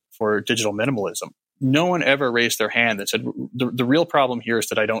for digital minimalism, no one ever raised their hand and said, the real problem here is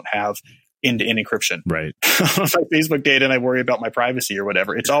that I don't have end-to-end encryption. Right. my Facebook data and I worry about my privacy or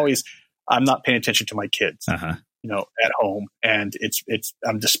whatever. It's always, I'm not paying attention to my kids, at home, and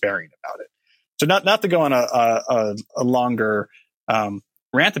I'm despairing about it. So not to go on a longer,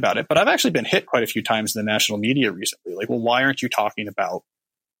 rant about it, but I've actually been hit quite a few times in the national media recently. Like, well, why aren't you talking about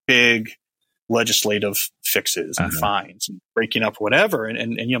big legislative fixes and fines and breaking up whatever?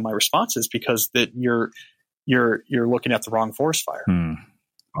 And my response is because that you're looking at the wrong forest fire.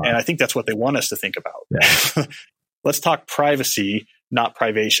 Wow. And I think that's what they want us to think about. Yeah. Let's talk privacy, not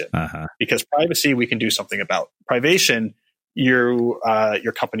privation, because privacy we can do something about. Privation, your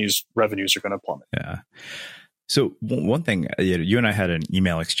company's revenues are going to plummet. Yeah. So one thing, you and I had an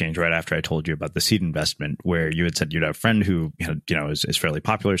email exchange right after I told you about the seed investment, where you had said you'd have a friend who is fairly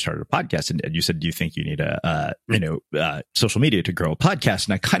popular, started a podcast, and you said you think you need social media to grow a podcast.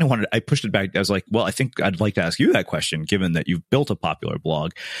 And I kind of I pushed it back. I was like, well, I think I'd like to ask you that question, given that you've built a popular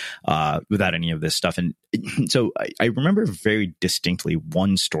blog without any of this stuff. And so I remember very distinctly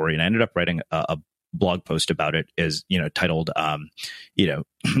one story, and I ended up writing a blog post about it is, titled,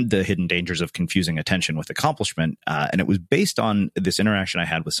 The Hidden Dangers of Confusing Attention with Accomplishment. And it was based on this interaction I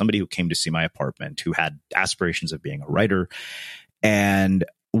had with somebody who came to see my apartment who had aspirations of being a writer. And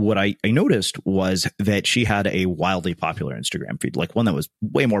what I noticed was that she had a wildly popular Instagram feed, like one that was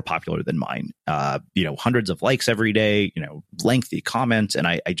way more popular than mine. Hundreds of likes every day, lengthy comments. And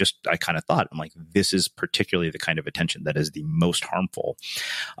I kind of thought, I'm like, this is particularly the kind of attention that is the most harmful.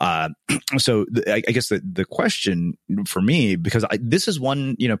 So I guess the question for me, because this is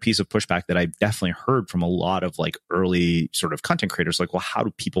one, piece of pushback that I've definitely heard from a lot of like early sort of content creators, like, well, how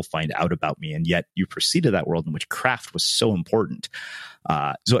do people find out about me? And yet you proceed to that world in which craft was so important.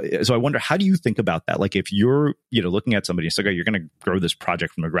 So I wonder, how do you think about that? Like, if you're, looking at somebody, it's like, you're going to grow this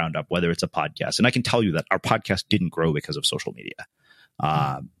project from the ground up, whether it's a podcast. And I can tell you that our podcast didn't grow because of social media,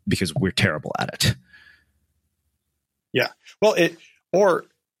 because we're terrible at it. Yeah. Well,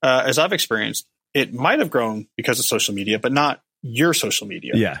 as I've experienced, it might have grown because of social media, but not your social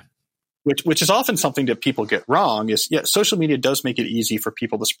media. Yeah. Which is often something that people get wrong is, social media does make it easy for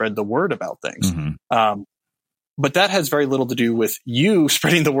people to spread the word about things. Mm-hmm. But that has very little to do with you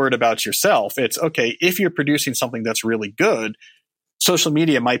spreading the word about yourself. It's okay, if you're producing something that's really good, social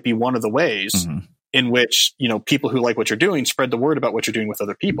media might be one of the ways in which, people who like what you're doing spread the word about what you're doing with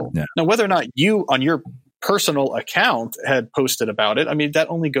other people. Yeah. Now, whether or not you on your personal account had posted about it, I mean, that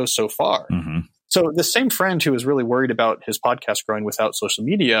only goes so far. Mm-hmm. So the same friend who was really worried about his podcast growing without social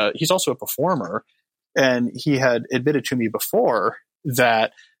media, he's also a performer. And he had admitted to me before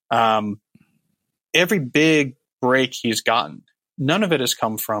that every big break he's gotten, none of it has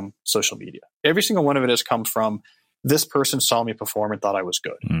come from social media. Every single one of it has come from this person saw me perform and thought I was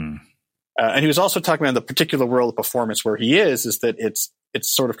good. And he was also talking about the particular world of performance where he is that it's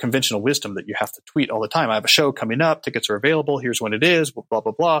sort of conventional wisdom that you have to tweet all the time. I have a show coming up. Tickets are available. Here's when it is, blah,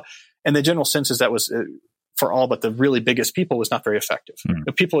 blah, blah. And the general sense is that was for all but the really biggest people was not very effective.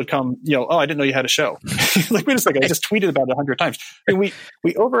 If people would come, oh, I didn't know you had a show. Like, wait a second, I just tweeted about it 100 times. I mean,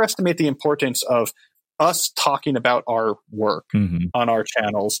 we overestimate the importance of us talking about our work on our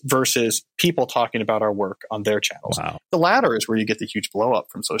channels versus people talking about our work on their channels. Wow. The latter is where you get the huge blow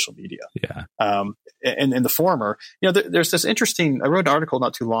up from social media. Yeah. And in the former, there's this interesting, I wrote an article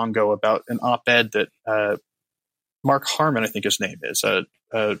not too long ago about an op-ed that Mark Harmon, I think his name is,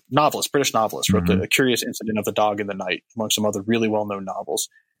 a novelist, British novelist, wrote The Curious Incident of the Dog in the Night, among some other really well-known novels.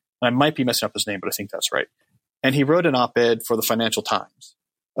 And I might be messing up his name, but I think that's right. And he wrote an op-ed for the Financial Times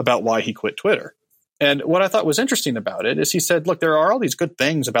about why he quit Twitter. And what I thought was interesting about it is he said, look, there are all these good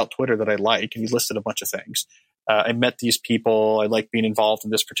things about Twitter that I like. And he listed a bunch of things. I met these people. I like being involved in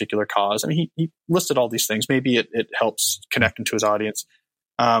this particular cause. I mean, he listed all these things. Maybe it helps connect him to his audience.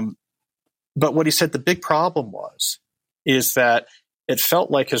 But what he said the big problem is that it felt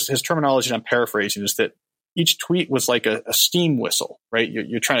like his terminology, and I'm paraphrasing, is that each tweet was like a steam whistle, right?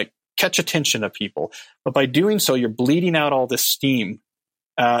 You're trying to catch attention of people. But by doing so, you're bleeding out all this steam.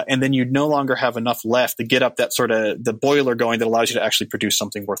 And then you no longer have enough left to get up that sort of the boiler going that allows you to actually produce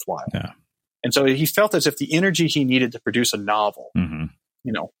something worthwhile. Yeah. And so he felt as if the energy he needed to produce a novel,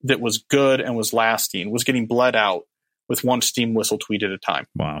 that was good and was lasting, was getting bled out with one steam whistle tweet at a time.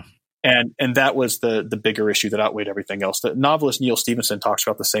 Wow. And that was the bigger issue that outweighed everything else. The novelist Neil Stephenson talks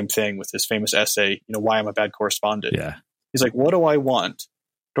about the same thing with his famous essay, Why I'm a Bad Correspondent. Yeah. He's like, what do I want?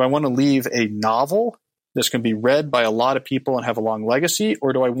 Do I want to leave a novel that's going to be read by a lot of people and have a long legacy?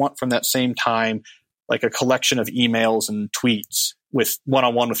 Or do I want from that same time, like a collection of emails and tweets with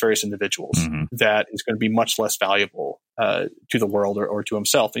one-on-one with various individuals that is going to be much less valuable to the world or to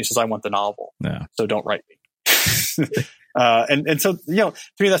himself? And he says, I want the novel. Yeah. So don't write me. And so, to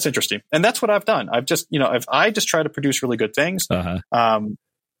me, that's interesting. And that's what I've done. I've just, I just try to produce really good things. And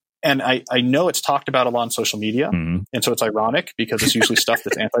I know it's talked about a lot on social media. And so it's ironic because it's usually stuff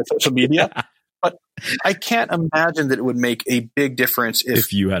that's anti-social media. But I can't imagine that it would make a big difference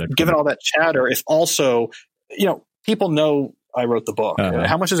if you had given all that chatter, if also, people know I wrote the book.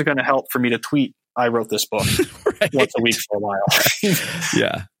 How much is it going to help for me to tweet, I wrote this book once a week for a while?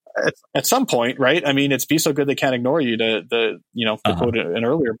 Yeah. At some point, right? I mean, it's be so good they can't ignore you to quote an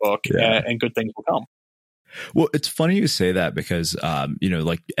earlier book, and good things will come. Well, it's funny you say that because,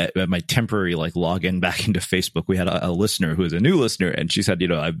 like at my temporary login back into Facebook, we had a listener who was a new listener, and she said,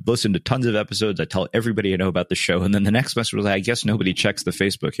 I've listened to tons of episodes. I tell everybody I know about the show. And then the next message was, I guess nobody checks the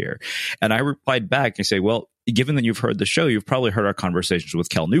Facebook here. And I replied back and say, well, given that you've heard the show, you've probably heard our conversations with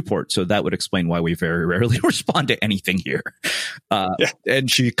Cal Newport. So that would explain why we very rarely respond to anything here. And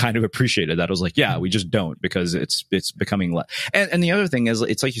she kind of appreciated that. I was like, yeah, we just don't, because it's becoming less. And the other thing is,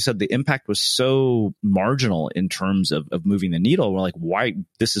 it's like you said, the impact was so marginal in terms of moving the needle. We're like, why?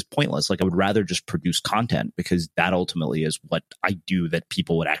 This is pointless. Like, I would rather just produce content, because that ultimately is what I do that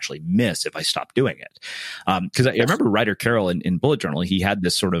people would actually miss if I stopped doing it. Because I remember Ryder Carroll in Bullet Journal, he had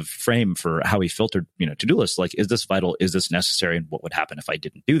this sort of frame for how he filtered, to-do lists. Like, is this vital? Is this necessary? And what would happen if I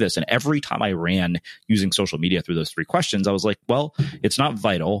didn't do this? And every time I ran using social media through those three questions, I was like, well, it's not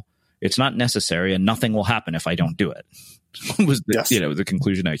vital, it's not necessary, and nothing will happen if I don't do it. Was the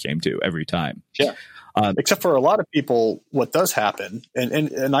conclusion I came to every time. Yeah. Except for a lot of people, what does happen,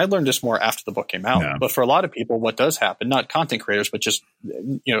 and I learned this more after the book came out, but for a lot of people, what does happen, not content creators, but just,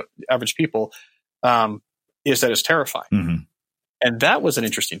 average people, is that it's terrifying. And that was an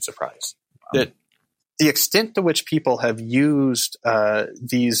interesting surprise. That the extent to which people have used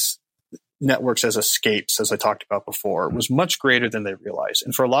these networks as escapes, as I talked about before, was much greater than they realized.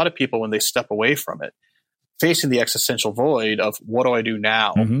 And for a lot of people, when they step away from it, facing the existential void of what do I do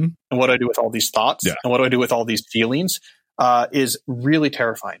now? And what do I do with all these thoughts? And what do I do with all these feelings? Is really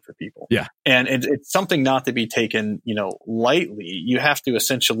terrifying for people. Yeah. And it's something not to be taken, lightly. You have to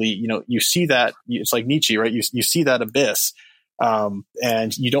essentially, you see that, it's like Nietzsche, right? You see that abyss.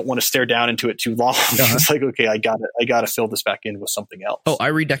 And you don't want to stare down into it too long. It's like, okay, I got to fill this back in with something else. Oh, I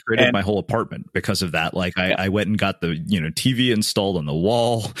redecorated my whole apartment because of that. Like I went and got the, TV installed on the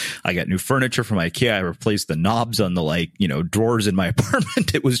wall. I got new furniture from IKEA. I replaced the knobs on the drawers in my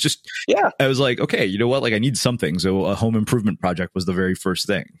apartment. It was just, I was like, okay, you know what? Like, I need something. So a home improvement project was the very first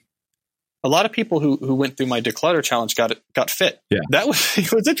thing. A lot of people who went through my declutter challenge got fit. Yeah. That was,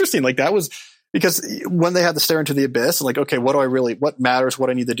 it was interesting. Like that was because when they had to stare into the abyss, like, okay, what matters, what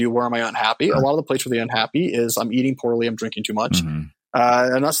I need to do, where am I unhappy? A lot of the place where they're unhappy is I'm eating poorly, I'm drinking too much.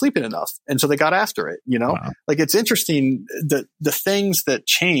 I'm not sleeping enough. And so they got after it, Wow. Like it's interesting that the things that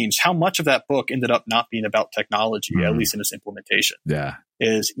changed, how much of that book ended up not being about technology, at least in its implementation. Yeah.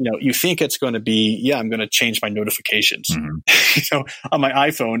 Is, you think it's going to be, I'm going to change my notifications, on my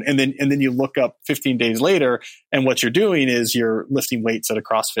iPhone. And then you look up 15 days later and what you're doing is you're lifting weights at a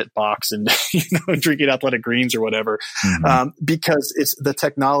CrossFit box and, drinking athletic greens or whatever. Because the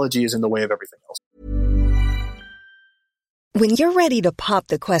technology is in the way of everything else. When you're ready to pop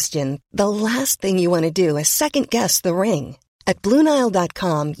the question, the last thing you want to do is second guess the ring. At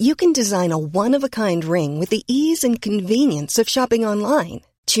BlueNile.com, you can design a one-of-a-kind ring with the ease and convenience of shopping online.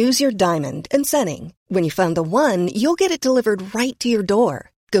 Choose your diamond and setting. When you find the one, you'll get it delivered right to your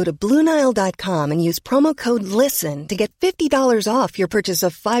door. Go to BlueNile.com and use promo code LISTEN to get $50 off your purchase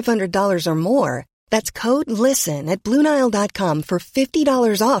of $500 or more. That's code LISTEN at BlueNile.com for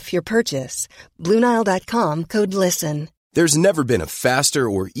 $50 off your purchase. BlueNile.com, code LISTEN. There's never been a faster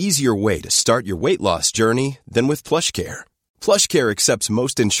or easier way to start your weight loss journey than with PlushCare. PlushCare accepts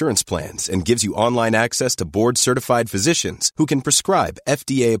most insurance plans and gives you online access to board-certified physicians who can prescribe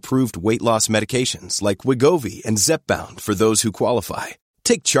FDA-approved weight loss medications like Wegovy and Zepbound for those who qualify.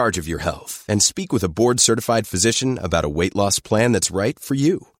 Take charge of your health and speak with a board-certified physician about a weight loss plan that's right for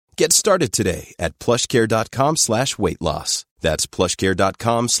you. Get started today at plushcare.com/weight loss. That's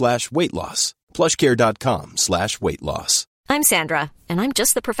plushcare.com/weight loss. plushcare.com/weight loss. I'm Sandra, and I'm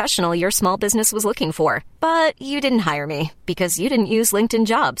just the professional your small business was looking for. But you didn't hire me because you didn't use LinkedIn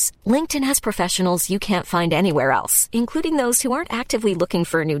Jobs. LinkedIn has professionals you can't find anywhere else, including those who aren't actively looking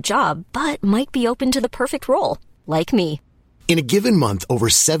for a new job, but might be open to the perfect role, like me. In a given month, over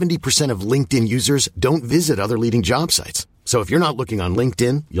 70% of LinkedIn users don't visit other leading job sites. So if you're not looking on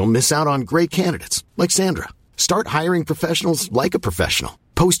LinkedIn, you'll miss out on great candidates like Sandra. Start hiring professionals like a professional.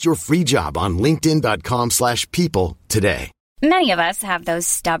 Post your free job on linkedin.com/people today. Many of us have those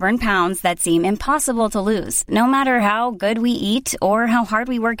stubborn pounds that seem impossible to lose, no matter how good we eat or how hard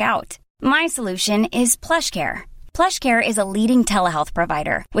we work out. My solution is PlushCare. PlushCare is a leading telehealth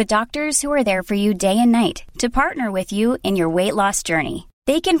provider with doctors who are there for you day and night to partner with you in your weight loss journey.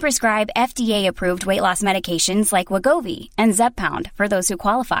 They can prescribe FDA-approved weight loss medications like Wegovy and Zepbound for those who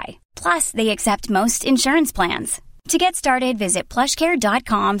qualify. Plus, they accept most insurance plans. To get started, visit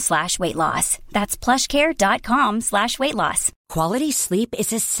plushcare.com/weight loss. That's plushcare.com/weight loss. Quality sleep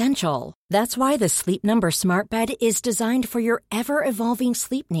is essential. That's why the Sleep Number Smart Bed is designed for your ever-evolving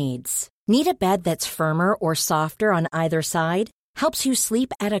sleep needs. Need a bed that's firmer or softer on either side? Helps you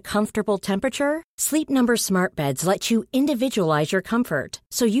sleep at a comfortable temperature? Sleep Number Smart Beds let you individualize your comfort,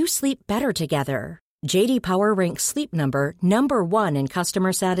 so you sleep better together. J.D. Power ranks Sleep Number #1 in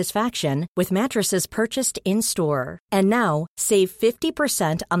customer satisfaction with mattresses purchased in-store. And now, save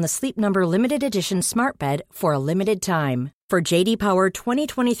 50% on the Sleep Number Limited Edition Smart Bed for a limited time. For J.D. Power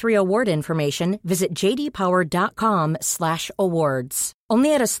 2023 award information, visit jdpower.com/awards.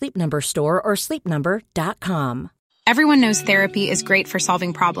 Only at a Sleep Number store or sleepnumber.com. Everyone knows therapy is great for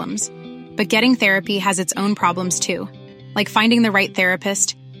solving problems, but getting therapy has its own problems too, like finding the right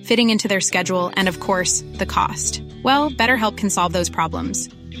therapist, fitting into their schedule, and of course, the cost. Well, BetterHelp can solve those problems.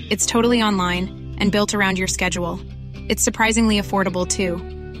 It's totally online and built around your schedule. It's surprisingly affordable too.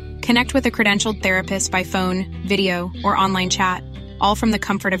 Connect with a credentialed therapist by phone, video, or online chat, all from the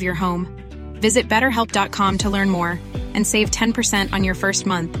comfort of your home. Visit BetterHelp.com to learn more and save 10% on your first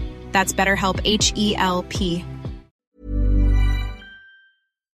month. That's BetterHelp, H-E-L-P.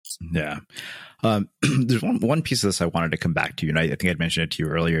 Yeah. There's one piece of this I wanted to come back to, and I think I'd mentioned it to you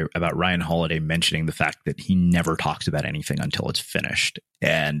earlier about Ryan Holiday mentioning the fact that he never talks about anything until it's finished.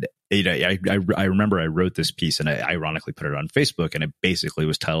 And I remember I wrote this piece and I ironically put it on Facebook, and it basically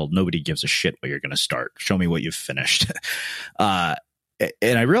was titled, "Nobody gives a shit what you're going to start. Show me what you've finished." And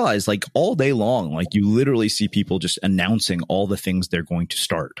I realized, like, all day long, like, you literally see people just announcing all the things they're going to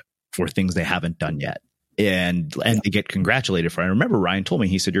start for things they haven't done yet. And they get congratulated for it. I remember Ryan told me,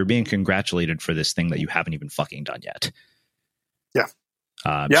 he said, "You're being congratulated for this thing that you haven't even fucking done yet." Yeah. So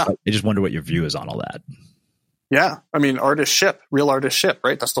I just wonder what your view is on all that. Yeah. I mean, artists ship, real artists ship,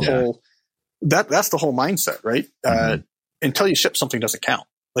 right? That's the whole, that's the whole mindset, right? Until you ship, something doesn't count.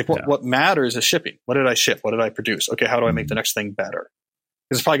 Like what matters is shipping. What did I ship? What did I produce? Okay. How do I make the next thing better?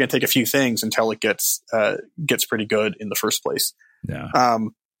 Because it's probably going to take a few things until it gets pretty good in the first place. Yeah.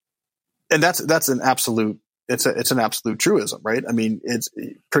 And that's an absolute, it's an absolute truism, right? I mean, it's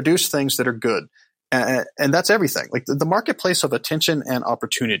produce things that are good. And that's everything. Like the marketplace of attention and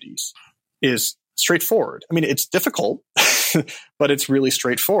opportunities is straightforward. I mean, it's difficult, but it's really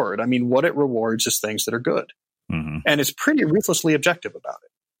straightforward. I mean, what it rewards is things that are good. Mm-hmm. And it's pretty ruthlessly objective about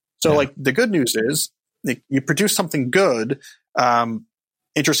it. So like the good news is you produce something good,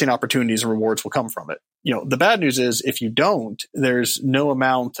 interesting opportunities and rewards will come from it. The bad news is if you don't, there's no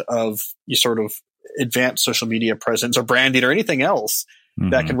amount of you sort of advanced social media presence or branding or anything else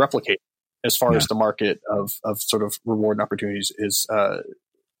that can replicate as far as the market of sort of reward and opportunities is,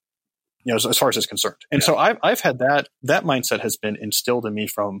 as far as it's concerned. And so I've had that mindset has been instilled in me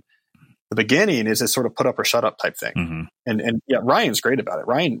from the beginning, is this sort of put up or shut up type thing. Mm-hmm. And Ryan's great about it.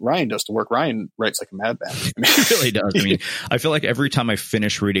 Ryan does the work. Ryan writes like a madman. I mean, he really does. I mean, I feel like every time I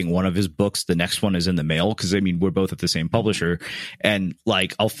finish reading one of his books, the next one is in the mail. Cause I mean, we're both at the same publisher, and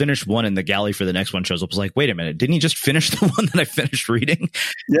like, I'll finish one and the galley for the next one shows up. It's like, wait a minute, didn't he just finish the one that I finished reading?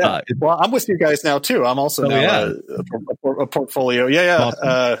 Yeah. Well, I'm with you guys now too. I'm also now a portfolio. Yeah.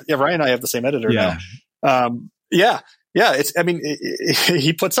 Awesome. Ryan and I have the same editor now. Yeah, it's. I mean,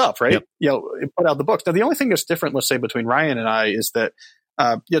 he puts up, right? Yep. Put out the books. Now, the only thing that's different, let's say, between Ryan and I is that,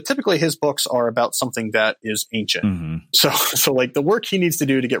 typically his books are about something that is ancient. Mm-hmm. So like the work he needs to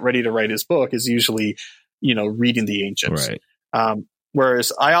do to get ready to write his book is usually, reading the ancients. Right.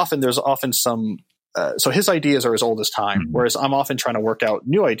 Whereas there's often some. So his ideas are as old as time, whereas I'm often trying to work out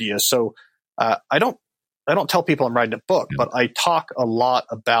new ideas. So I don't tell people I'm writing a book, but I talk a lot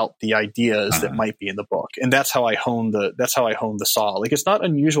about the ideas that might be in the book. And that's how I hone the saw. Like, it's not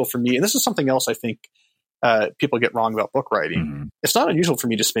unusual for me. And this is something else I think, people get wrong about book writing. Mm-hmm. It's not unusual for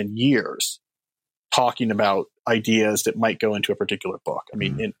me to spend years talking about ideas that might go into a particular book. I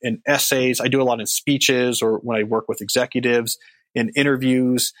mean, in essays, I do a lot in speeches, or when I work with executives, in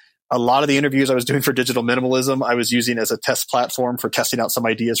interviews. A lot of the interviews I was doing for Digital Minimalism, I was using as a test platform for testing out some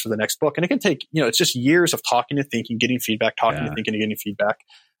ideas for the next book. And it can take, it's just years of talking to thinking, getting feedback, talking to thinking, and getting feedback.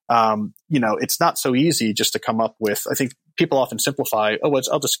 It's not so easy just to come up with, I think people often simplify,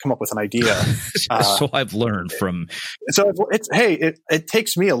 I'll just come up with an idea. So I've learned from. So it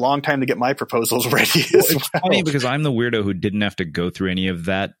takes me a long time to get my proposals ready. It's funny because I'm the weirdo who didn't have to go through any of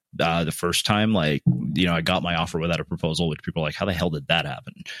that the first time. Like, I got my offer without a proposal, which people are like, how the hell did that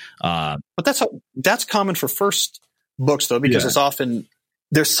happen? But that's common for first books though, because it's often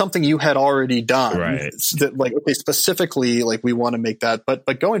there's something you had already done, right? That, like, okay, specifically, like, we want to make that,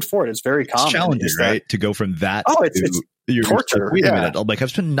 but going forward, it's very common. It's challenging, right? To go from that. Oh, it's torture. Wait a minute. I'm like, I've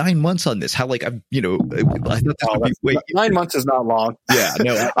spent 9 months on this. How, like, I thought 9 months is not long. Yeah,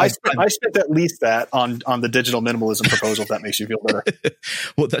 no, I spent at least that on the Digital Minimalism proposal. If that makes you feel better.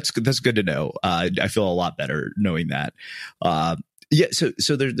 Well, that's good to know. I feel a lot better knowing that.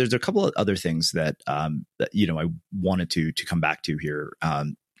 So there's a couple of other things that I wanted to come back to here.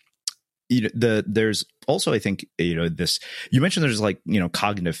 There's also, I think, this, you mentioned there's like,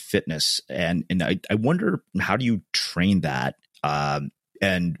 cognitive fitness, and I wonder, how do you train that?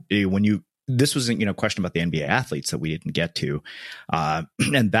 And when this was a question about the NBA athletes that we didn't get to.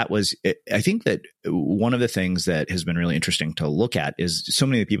 And that was, I think that one of the things that has been really interesting to look at is so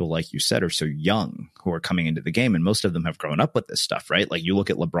many of the people, like you said, are so young who are coming into the game, and most of them have grown up with this stuff, right? Like, you look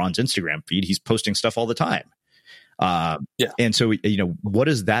at LeBron's Instagram feed, he's posting stuff all the time. And so, what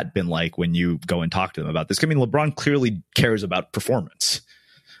has that been like when you go and talk to them about this? I mean, LeBron clearly cares about performance.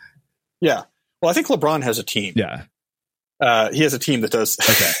 Yeah. Well, I think LeBron has a team. Yeah. He has a team that does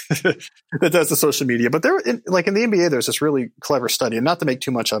that does the social media. But in the NBA, there's this really clever study, and not to make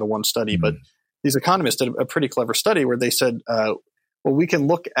too much out of one study, but these economists did a pretty clever study where they said, we can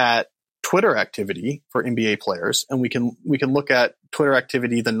look at Twitter activity for NBA players, and we can look at Twitter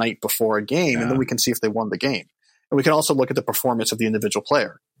activity the night before a game, and then we can see if they won the game. And we can also look at the performance of the individual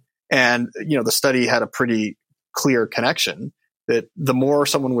player. And, the study had a pretty clear connection that the more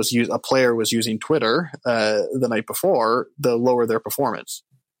a player was using Twitter the night before, the lower their performance,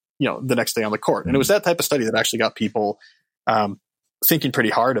 the next day on the court. And it was that type of study that actually got people thinking pretty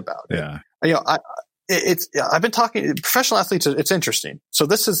hard about it. Yeah. I've been talking professional athletes. It's interesting. So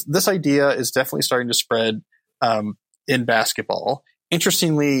this idea is definitely starting to spread in basketball.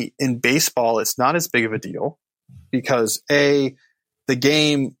 Interestingly, in baseball, it's not as big of a deal because the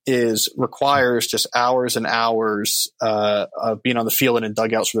game requires just hours and hours of being on the field and in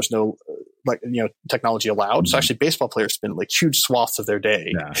dugouts where there's no technology allowed. So actually, baseball players spend like huge swaths of their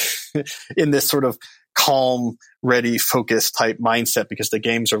day in this sort of calm, ready, focused type mindset because the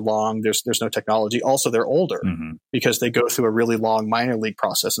games are long. There's no technology. Also, they're older because they go through a really long minor league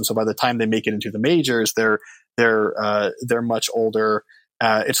process, and so by the time they make it into the majors, they're much older.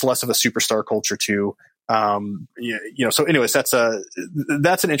 It's less of a superstar culture too. So anyways, that's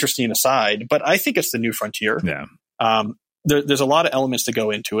an interesting aside, but I think it's the new frontier. Yeah. there's a lot of elements that go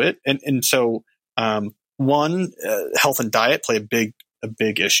into it. And so, one, health and diet play a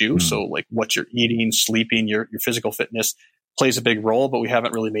big issue. So like what you're eating, sleeping, your physical fitness plays a big role, but we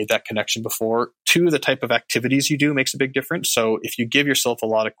haven't really made that connection before. 2, the type of activities you do makes a big difference. So if you give yourself a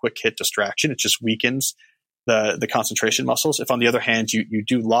lot of quick hit distraction, it just weakens the concentration muscles. If on the other hand, you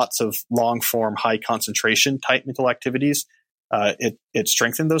do lots of long form, high concentration type mental activities, it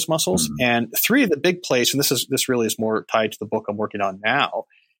strengthens those muscles. And 3, the big place, and this really is more tied to the book I'm working on now,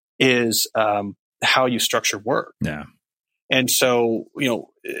 is how you structure work. Yeah. And so,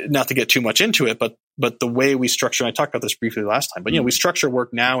 not to get too much into it, but the way we structure, and I talked about this briefly last time, but we structure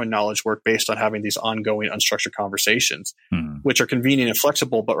work now in knowledge work based on having these ongoing unstructured conversations, which are convenient and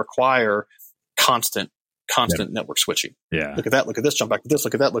flexible, but require constant network switching. Yeah. Look at that. Look at this. Jump back to this.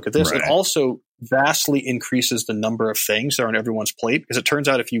 Look at that. Look at this. Right. It also vastly increases the number of things that are on everyone's plate, because it turns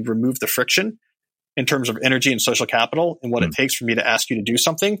out if you remove the friction in terms of energy and social capital and what it takes for me to ask you to do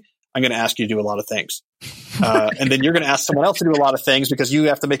something, I'm going to ask you to do a lot of things. And then you're going to ask someone else to do a lot of things because you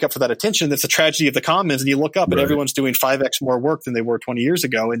have to make up for that attention. That's the tragedy of the commons. And you look up and everyone's doing 5x more work than they were 20 years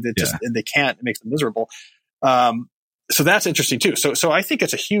ago. And and they can't. It makes them miserable. So that's interesting too. So I think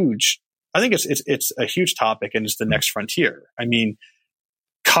it's a huge topic, and it's the next frontier. I mean,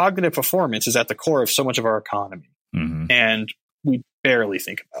 cognitive performance is at the core of so much of our economy, and we barely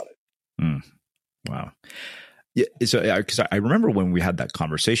think about it. Wow. Yeah, so because I remember when we had that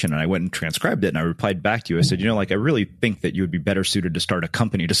conversation and I went and transcribed it and I replied back to you, I said, I really think that you would be better suited to start a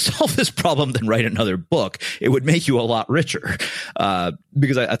company to solve this problem than write another book. It would make you a lot richer.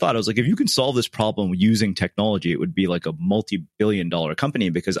 Because I thought, I was like, if you can solve this problem using technology, it would be like a multi-billion-dollar company.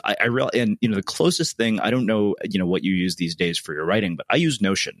 Because I realized, and the closest thing, I don't know, what you use these days for your writing, but I use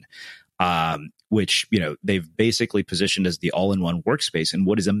Notion. Which, they've basically positioned as the all-in-one workspace. And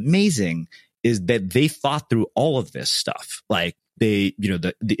what is amazing is that they thought through all of this stuff. Like the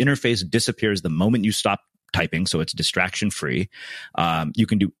interface disappears the moment you stop typing, so it's distraction free. You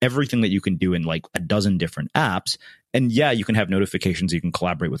can do everything that you can do in like a dozen different apps. And yeah, you can have notifications, you can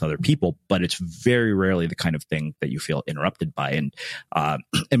collaborate with other people, but it's very rarely the kind of thing that you feel interrupted by. And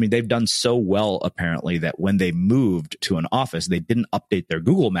they've done so well, apparently, that when they moved to an office, they didn't update their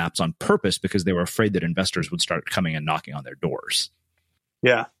Google Maps on purpose because they were afraid that investors would start coming and knocking on their doors.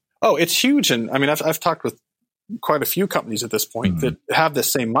 Yeah. Oh, it's huge. And I've talked with quite a few companies at this point that have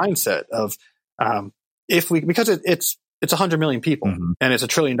this same mindset of, because it's 100 million people and it's $1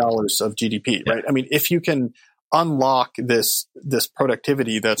 trillion of GDP, right? I mean, if you can unlock this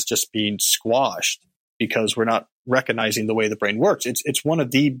productivity that's just being squashed because we're not recognizing the way the brain works, it's one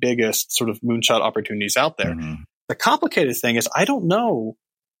of the biggest sort of moonshot opportunities out there. The complicated thing is, I don't know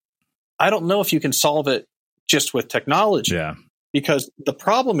if you can solve it just with technology. Yeah. Because the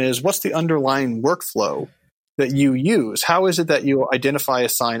problem is, what's the underlying workflow that you use? How is it that you identify,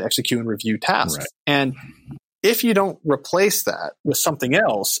 assign, execute, and review tasks? Right. And if you don't replace that with something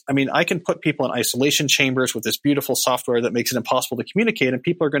else, I can put people in isolation chambers with this beautiful software that makes it impossible to communicate, and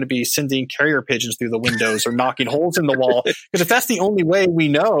people are going to be sending carrier pigeons through the windows or knocking holes in the wall. Because if that's the only way we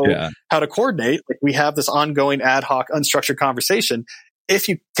know how to coordinate, like we have this ongoing ad hoc, unstructured conversation, if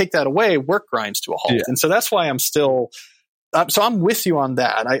you take that away, work grinds to a halt. Yeah. And so that's why I'm still... so I'm with you on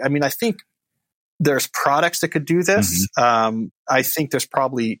that. I think there's products that could do this. I think there's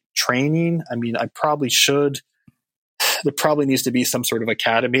probably training. There probably needs to be some sort of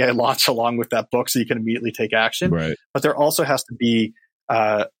academy I launch along with that book so you can immediately take action. Right. But there also has to be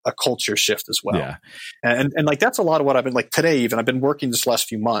a culture shift as well. Yeah. And like, that's a lot of what I've been like today, even I've been working this last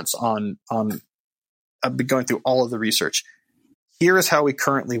few months on I've been going through all of the research. Here is how we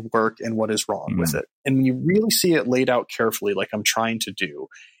currently work and what is wrong with it. And when you really see it laid out carefully, like I'm trying to do,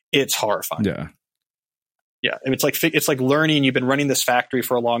 it's horrifying. Yeah. Yeah. And it's like learning, you've been running this factory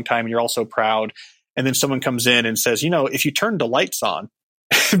for a long time and you're all so proud. And then someone comes in and says, if you turned the lights on,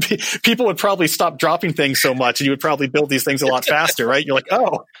 people would probably stop dropping things so much and you would probably build these things a lot faster, right? You're like,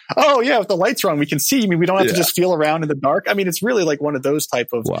 oh yeah, if the lights are on, we can see. We don't have to just feel around in the dark. It's really like one of those type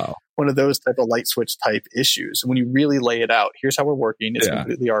of light switch type issues. And when you really lay it out, here's how we're working. It's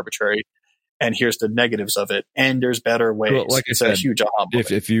completely arbitrary. And here's the negatives of it. And there's better ways. Well, like it's a huge aha moment.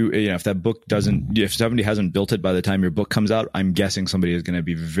 If that book if somebody hasn't built it by the time your book comes out, I'm guessing somebody is going to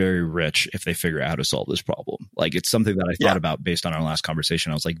be very rich if they figure out how to solve this problem. Like it's something that I thought about based on our last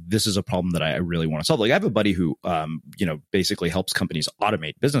conversation. I was like, this is a problem that I really want to solve. Like I have a buddy who, basically helps companies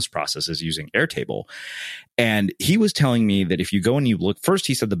automate business processes using Airtable. And he was telling me that if you go and you look, first,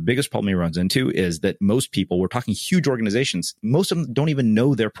 he said the biggest problem he runs into is that most people, we're talking huge organizations, most of them don't even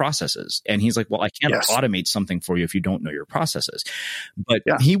know their processes. And he's he's like, well, I can't automate something for you if you don't know your processes. But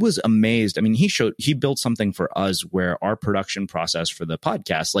he was amazed. I mean, he built something for us where our production process for the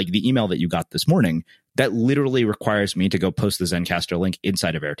podcast, like the email that you got this morning, that literally requires me to go post the Zencastr link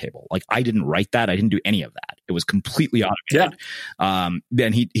inside of Airtable. Like, I didn't write that. I didn't do any of that. It was completely automated.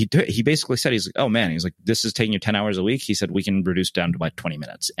 Then he basically said, he's like, oh man, he's like, this is taking you 10 hours a week. He said, we can reduce down to about 20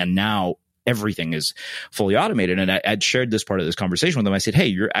 minutes. And now everything is fully automated. And I'd shared this part of this conversation with him. I said, hey,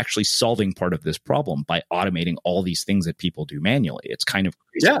 you're actually solving part of this problem by automating all these things that people do manually. It's kind of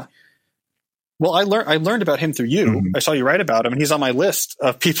crazy. Yeah. Well, I learned about him through you. Mm-hmm. I saw you write about him, and he's on my list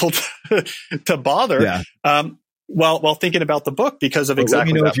of people to bother while thinking about the book because of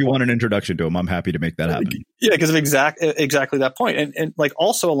exactly that. Let me know if you want an introduction to him. I'm happy to make that happen. Yeah, because of exactly that point. And like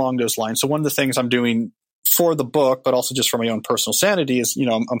also along those lines. So one of the things I'm doing for the book, but also just for my own personal sanity, is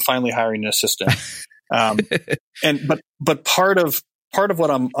I'm finally hiring an assistant. But part of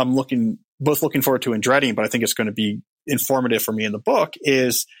what I'm looking forward to and dreading, but I think it's going to be informative for me in the book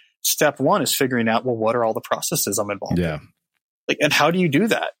is. Step one is figuring out, well, what are all the processes I'm involved in? Like, and how do you do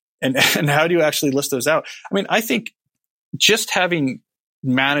that? And how do you actually list those out? I mean, I think just having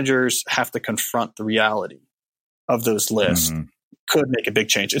managers have to confront the reality of those lists could make a big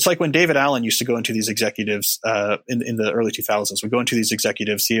change. It's like when David Allen used to go into these executives in the early 2000s. We go into these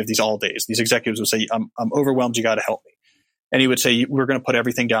executives, he have these all days. These executives would say, I'm overwhelmed. You got to help me. And he would say, we're going to put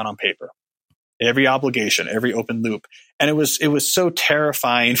everything down on paper. Every obligation, every open loop. And it was so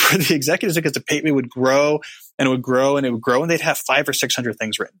terrifying for the executives because the paper would grow and it would grow and it would grow and they'd have 500 or 600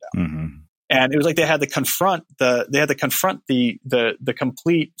 things written down. Mm-hmm. And it was like they had to confront the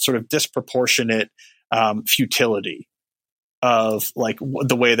complete sort of disproportionate futility of like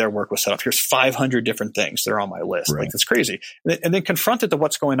the way their work was set up. Here's 500 different things that are on my list. Right. Like, that's crazy. And then confronted to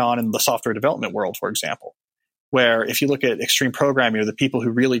what's going on in the software development world, for example. Where if you look at extreme programming or the people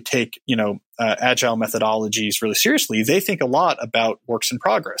who really take, agile methodologies really seriously, they think a lot about works in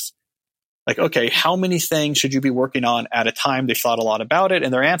progress. Like, okay, how many things should you be working on at a time? They thought a lot about it.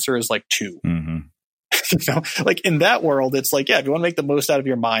 And their answer is like 2. Mm-hmm. Like in that world, it's like, if you want to make the most out of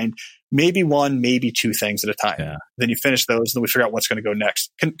your mind, maybe 1, maybe 2 things at a time. Yeah. Then you finish those, and then we figure out what's going to go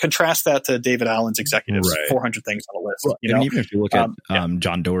next. Contrast that to David Allen's executives, 400 things on a list. Well, and even if you look at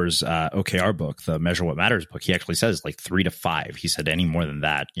John Doerr's OKR book, the Measure What Matters book, he actually says like 3 to 5. He said any more than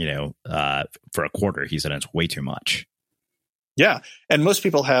that, for a quarter, he said it's way too much. Yeah. And most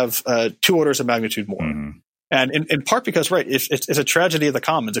people have 2 orders of magnitude more. Mm-hmm. And in part because, it's a tragedy of the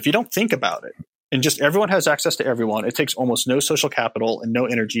commons. If you don't think about it, and just everyone has access to everyone, it takes almost no social capital and no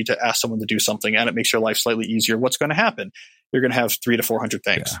energy to ask someone to do something, and it makes your life slightly easier. What's going to happen? You're going to have 300 to 400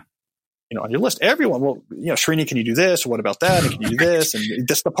 things, on your list. Everyone, well, Srini, can you do this? Or what about that? And can you do this? And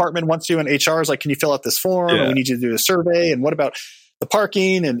this department wants you, and HR is like, can you fill out this form? And we need you to do a survey. And what about the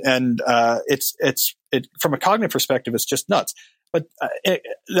parking? And it's from a cognitive perspective, it's just nuts. But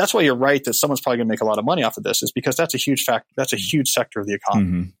that's why you're right that someone's probably going to make a lot of money off of this, is because that's a huge factor. That's a huge sector of the economy.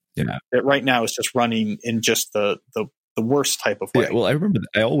 Mm-hmm. Yeah. That right now is just running in just the worst type of way. Yeah, well,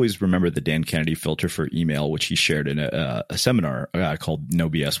 I always remember the Dan Kennedy filter for email, which he shared in a seminar called No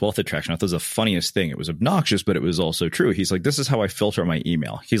BS Wealth Attraction. I thought it was the funniest thing. It was obnoxious, but it was also true. He's like, this is how I filter my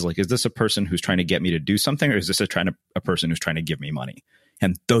email. He's like, is this a person who's trying to get me to do something, or is this a person who's trying to give me money?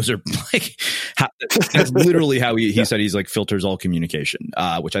 And those are like, that's literally how he said he's like filters all communication,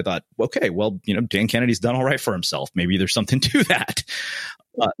 which I thought, okay, well, Dan Kennedy's done all right for himself. Maybe there's something to that.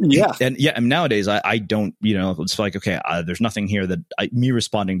 And nowadays I don't, it's like, okay, there's nothing here that me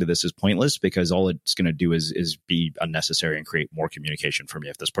responding to this is pointless, because all it's going to do is be unnecessary and create more communication for me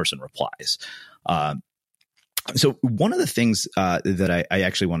if this person replies. So one of the things that I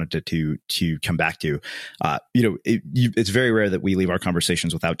actually wanted to come back to, it's very rare that we leave our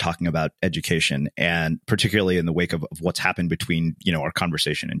conversations without talking about education, and particularly in the wake of what's happened between, our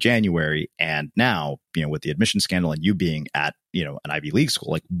conversation in January and now, with the admission scandal and you being at, an Ivy League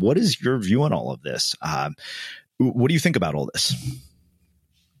school. Like, what is your view on all of this? What do you think about all this?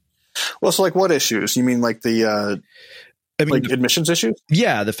 Well, so like what issues? You mean like the admissions issues?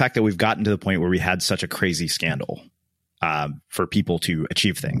 Yeah, the fact that we've gotten to the point where we had such a crazy scandal for people to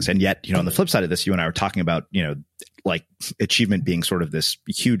achieve things. And yet, on the flip side of this, you and I were talking about, like achievement being sort of this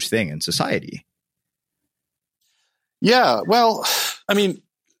huge thing in society. Yeah, well, I mean,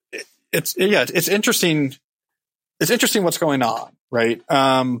 it's interesting. It's interesting what's going on, right?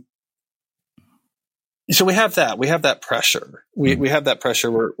 So we have that pressure. We have that pressure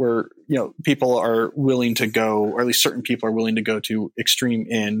where people are willing to go, or at least certain people are willing to go to extreme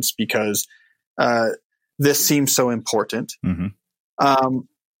ends because this seems so important. Mm-hmm.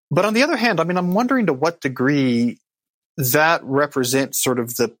 But on the other hand, I mean, I'm wondering to what degree that represents sort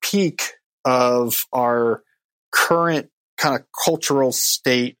of the peak of our current kind of cultural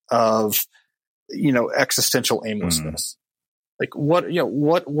state of, existential aimlessness. Like what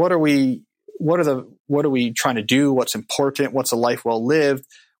are we trying to do? What's important? What's a life well lived?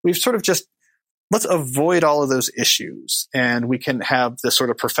 We've sort of just, let's avoid all of those issues, and we can have this sort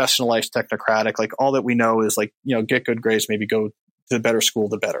of professionalized technocratic, like all that we know is like, get good grades, maybe go to the better school,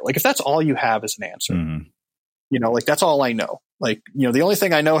 the better. Like if that's all you have as an answer, like that's all I know. Like, the only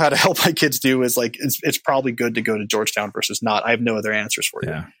thing I know how to help my kids do is like, it's probably good to go to Georgetown versus not. I have no other answers for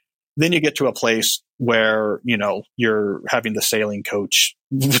you. Then you get to a place where, you're having the sailing coach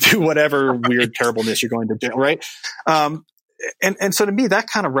do whatever weird terribleness you're going to do. Right. And so to me, that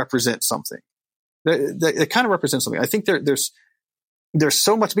kind of represents something. It kind of represents something. I think there's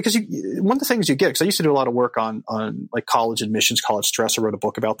so much, because one of the things you get, because I used to do a lot of work on like college admissions, college stress. I wrote a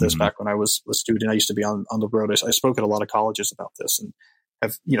book about this back when I was a student. I used to be on the road. I spoke at a lot of colleges about this, and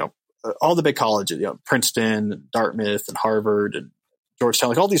have, all the big colleges, Princeton, Dartmouth, and Harvard, and Georgetown,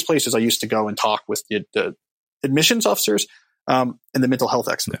 like all these places I used to go and talk with the admissions officers and the mental health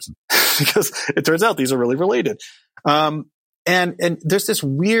experts, because it turns out these are really related. And there's this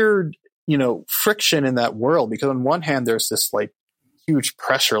weird, friction in that world, because on one hand, there's this like huge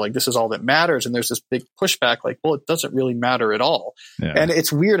pressure, like this is all that matters. And there's this big pushback, like, well, it doesn't really matter at all. Yeah. And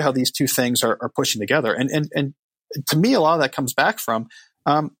it's weird how these two things are pushing together. And to me, a lot of that comes back from,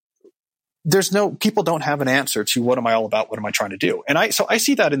 people don't have an answer to what am I all about? What am I trying to do? And I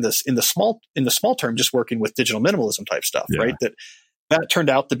see that in the small term, just working with digital minimalism type stuff, right? That turned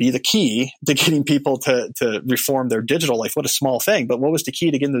out to be the key to getting people to reform their digital life. What a small thing. But what was the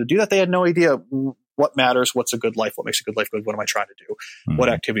key to getting them to do that? They had no idea what matters, what's a good life, what makes a good life good, what am I trying to do, what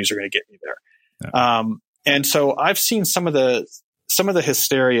activities are going to get me there. Yeah. And so I've seen some of the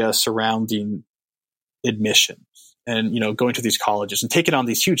hysteria surrounding admissions and, going to these colleges and taking on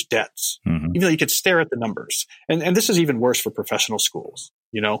these huge debts, even though you could stare at the numbers. And this is even worse for professional schools,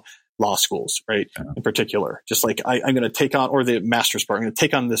 law schools, right? In particular, just like I'm going to take on, or the master's part, I'm going to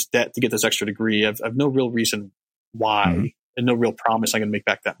take on this debt to get this extra degree. I've no real reason why and no real promise I'm going to make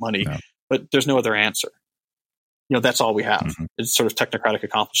back that money, but there's no other answer. That's all we have. It's sort of technocratic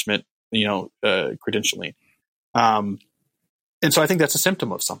accomplishment, credentialing. And so I think that's a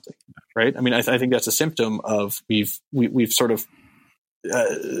symptom of something, right? I mean, I think that's a symptom of we've sort of,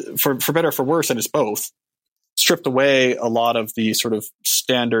 for better or for worse, and it's both, stripped away a lot of the sort of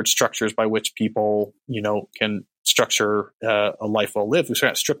standard structures by which people, can structure a life well lived. We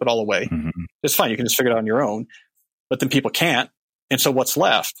sort of strip it all away. It's fine. You can just figure it out on your own, but then people can't. And so what's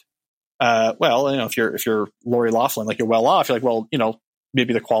left? If you're Lori Loughlin, like you're well off, you're like, well,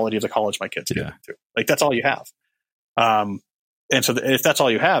 maybe the quality of the college my kids get to. Like that's all you have. And so if that's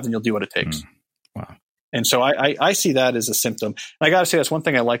all you have, then you'll do what it takes. Wow. And so I see that as a symptom. And I got to say, that's one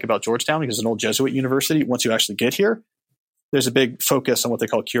thing I like about Georgetown, because it's an old Jesuit university. Once you actually get here, there's a big focus on what they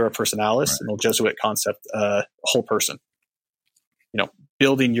call cura personalis, an old Jesuit concept, whole person.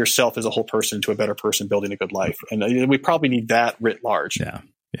 Building yourself as a whole person into a better person, building a good life. And we probably need that writ large. Yeah,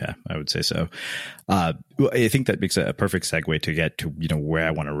 I would say so. I think that makes a perfect segue to get to, where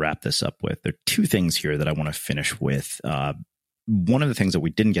I want to wrap this up with. There are two things here that I want to finish with. One of the things that we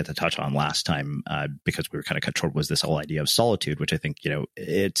didn't get to touch on last time, because we were kind of cut short, was this whole idea of solitude, which I think,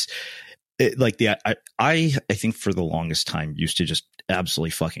 I think for the longest time used to just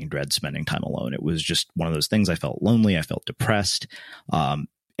absolutely fucking dread spending time alone. It was just one of those things. I felt lonely. I felt depressed. And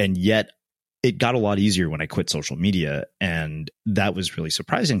yet it got a lot easier when I quit social media. And that was really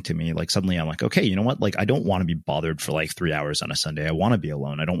surprising to me. Like suddenly I'm like, okay, you know what? Like I don't want to be bothered for like 3 hours on a Sunday. I want to be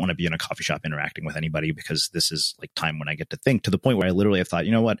alone. I don't want to be in a coffee shop interacting with anybody, because this is like time when I get to think, to the point where I literally have thought,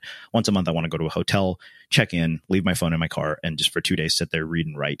 you know what? Once a month, I want to go to a hotel, check in, leave my phone in my car, and just for 2 days sit there, read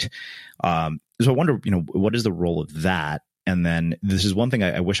and write. So I wonder, what is the role of that? And then this is one thing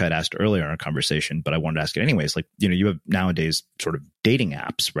I wish I'd asked earlier in our conversation, but I wanted to ask it anyways. Like, you have nowadays sort of dating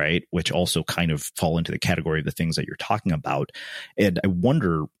apps, right? Which also kind of fall into the category of the things that you're talking about. And I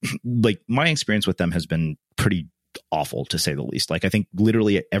wonder, like, my experience with them has been pretty awful, to say the least. Like, I think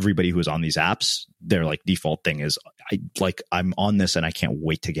literally everybody who is on these apps, their like default thing is, I'm on this and I can't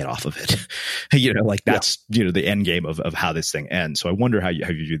wait to get off of it. That's, the end game of how this thing ends. So I wonder how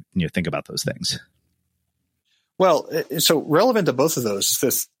you think about those things. Well, so relevant to both of those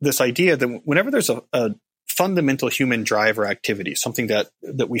is this idea that whenever there's a fundamental human drive or activity, something that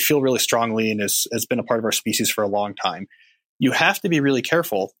we feel really strongly and has been a part of our species for a long time, you have to be really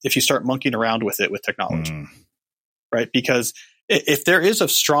careful if you start monkeying around with it with technology, right? Because if there is a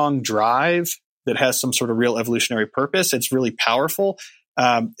strong drive that has some sort of real evolutionary purpose, it's really powerful.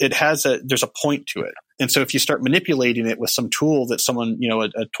 There's a point to it. And so if you start manipulating it with some tool that someone,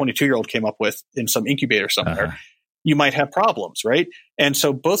 a 22-year-old came up with in some incubator somewhere, you might have problems, right? And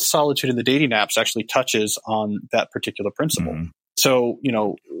so both Solitude and the dating apps actually touches on that particular principle. Mm-hmm. So,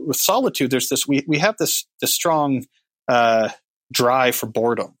 with Solitude, there's this, we have this strong drive for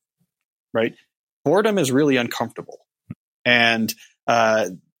boredom, right? Boredom is really uncomfortable. And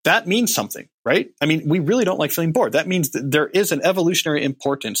that means something, right? I mean, we really don't like feeling bored. That means that there is an evolutionary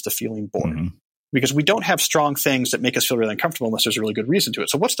importance to feeling bored, because we don't have strong things that make us feel really uncomfortable unless there's a really good reason to it.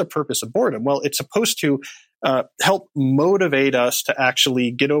 So what's the purpose of boredom? Well, it's supposed to help motivate us to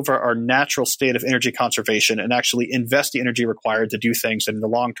actually get over our natural state of energy conservation and actually invest the energy required to do things that in the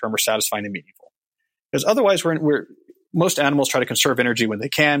long term are satisfying and meaningful. Because otherwise, most animals try to conserve energy when they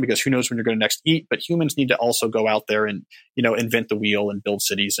can, because who knows when you're going to next eat. But humans need to also go out there and, invent the wheel and build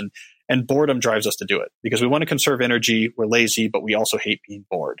cities. And boredom drives us to do it because we want to conserve energy. We're lazy, but we also hate being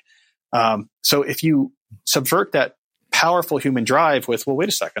bored. So if you subvert that powerful human drive with, well, wait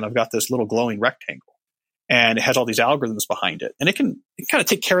a second, I've got this little glowing rectangle and it has all these algorithms behind it, and it can kind of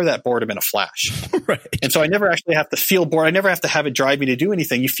take care of that boredom in a flash. Right. And so I never actually have to feel bored. I never have to have it drive me to do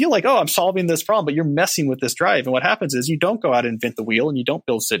anything. You feel like, oh, I'm solving this problem, but you're messing with this drive. And what happens is you don't go out and invent the wheel and you don't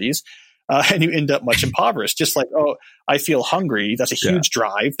build cities, and you end up much impoverished. Just like, oh, I feel hungry. That's a huge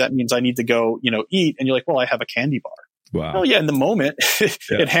drive. That means I need to go, eat. And you're like, well, I have a candy bar. Wow. Well, yeah, in the moment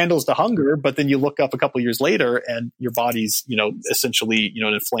it handles the hunger, but then you look up a couple of years later and your body's, essentially,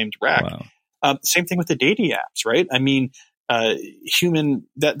 an inflamed wreck. Wow. Same thing with the dating apps, right? I mean,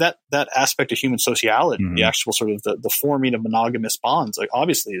 that aspect of human sociality, the actual sort of the forming of monogamous bonds, like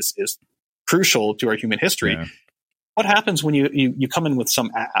obviously is crucial to our human history. Yeah. What happens when you come in with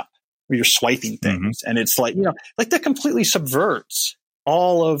some app where you're swiping things and it's like, like that completely subverts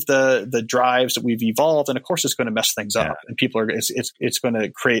all of the drives that we've evolved. And of course it's going to mess things up, and people it's going to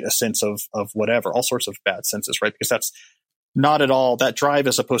create a sense of whatever, all sorts of bad senses, right? Because that's not at all, that drive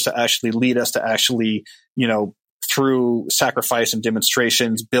is supposed to actually lead us to actually, through sacrifice and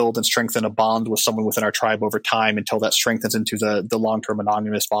demonstrations, build and strengthen a bond with someone within our tribe over time until that strengthens into the long-term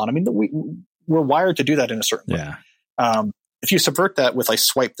monogamous bond. I mean, we're wired to do that in a certain way. If you subvert that with, I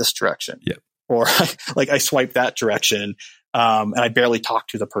swipe this direction, or like I swipe that direction, and I barely talk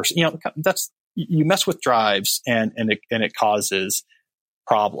to the person, you mess with drives and it causes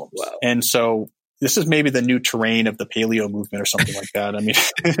problems. Wow. And so this is maybe the new terrain of the paleo movement or something like that. I mean,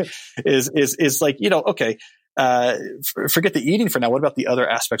 is like, okay, forget the eating for now. What about the other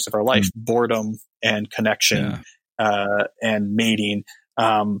aspects of our life? Boredom and connection, and mating.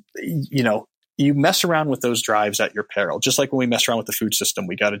 You mess around with those drives at your peril. Just like when we mess around with the food system,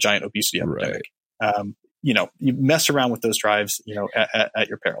 we got a giant obesity epidemic. Right. You mess around with those drives, at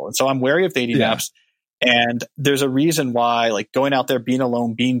your peril. And so I'm wary of dating apps. And there's a reason why, like going out there, being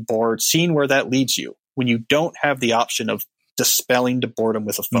alone, being bored, seeing where that leads you when you don't have the option of dispelling the boredom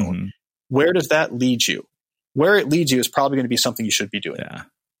with a phone. Where does that lead you? Where it leads you is probably going to be something you should be doing. Yeah.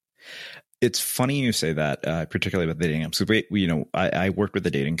 It's funny you say that, particularly about the dating apps. So, I worked with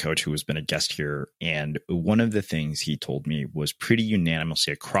a dating coach who has been a guest here. And one of the things he told me was pretty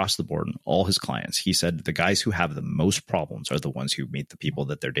unanimously across the board in all his clients. He said the guys who have the most problems are the ones who meet the people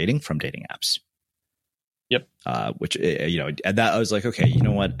that they're dating from dating apps. Yep. Which, and that I was like, okay, you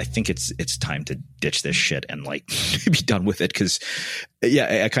know what? I think it's time to ditch this shit and like be done with it. Cause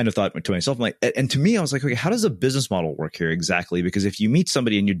I kind of thought to myself, I'm like, and to me, I was like, okay, how does a business model work here exactly? Because if you meet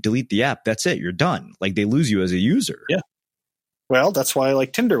somebody and you delete the app, that's it. You're done. Like they lose you as a user. Yeah. Well, that's why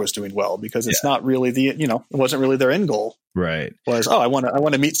like Tinder was doing well, because it's not really it wasn't really their end goal. Right. Was, I want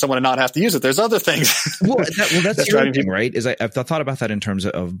to meet someone and not have to use it. There's other things. That's the other thing, right? Is I've thought about that in terms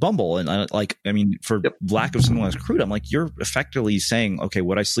of Bumble. And for lack of something less crude, I'm like, you're effectively saying, okay,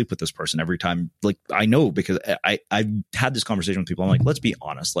 would I sleep with this person every time? Like, I know, because I've had this conversation with people. I'm like, let's be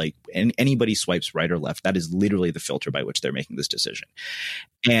honest. Like, anybody swipes right or left, that is literally the filter by which they're making this decision.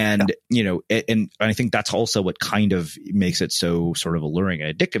 And, and I think that's also what kind of makes it so sort of alluring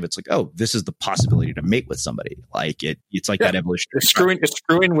and addictive. It's like, oh, this is the possibility to mate with somebody. Like it's like that evolution. It's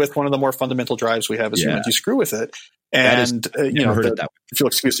screwing with one of the more fundamental drives we have as humans. You screw with it. And, if you'll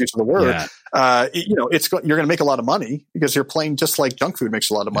excuse the use of the word, you're going to make a lot of money because you're playing just like junk food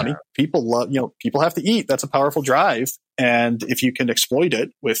makes a lot of money. People people have to eat. That's a powerful drive. And if you can exploit it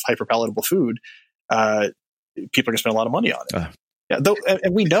with hyperpalatable food, people are going to spend a lot of money on it.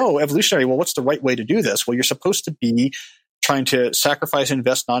 And we know evolutionary, well, what's the right way to do this? Well, you're supposed to be trying to sacrifice and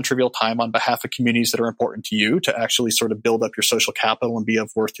invest non-trivial time on behalf of communities that are important to you to actually sort of build up your social capital and be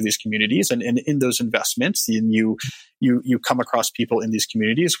of worth to these communities. And in those investments, then you come across people in these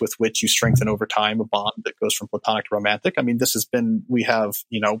communities with which you strengthen over time a bond that goes from platonic to romantic. I mean, we have,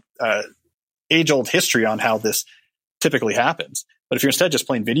 age-old history on how this typically happens. But if you're instead just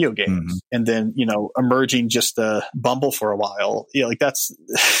playing video games and then, emerging just Bumble for a while, like that's,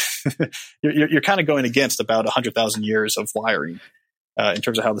 you're kind of going against about 100,000 years of wiring. In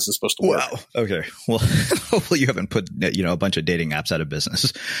terms of how this is supposed to work. Wow. Okay. Well, hopefully you haven't put, a bunch of dating apps out of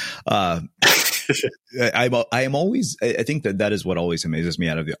business. I think that is what always amazes me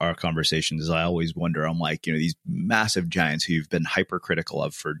out of our conversations is I always wonder, I'm like, these massive giants who you've been hypercritical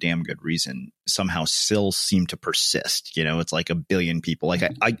of for damn good reason somehow still seem to persist. It's like a billion people. Like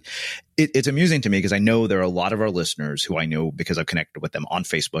it's amusing to me because I know there are a lot of our listeners who I know because I've connected with them on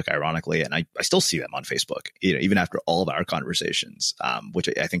Facebook, ironically, and I still see them on Facebook, even after all of our conversations, which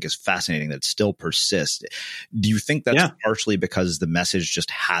I think is fascinating that it still persists. Do you think that's partially because the message just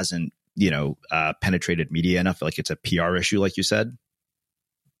hasn't, penetrated media enough? Like it's a PR issue, like you said?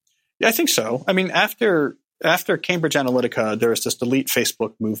 Yeah, I think so. I mean, after Cambridge Analytica, there was this delete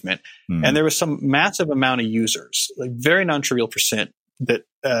Facebook movement, and there was some massive amount of users, like very non-trivial percent, that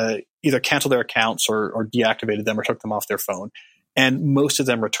either canceled their accounts or deactivated them or took them off their phone, and most of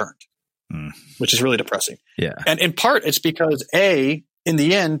them returned, which is really depressing. Yeah, and in part, it's because in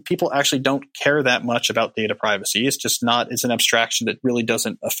the end, people actually don't care that much about data privacy. It's just it's an abstraction that really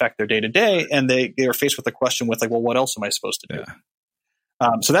doesn't affect their day to day. And they are faced with the question with well, what else am I supposed to do?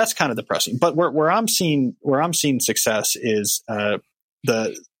 Yeah. So that's kind of depressing. But where I'm seeing success is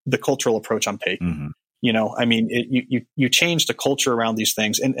the cultural approach I'm taking. I mean, you change the culture around these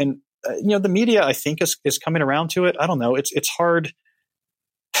things, and the media I think is coming around to it. I don't know. It's hard.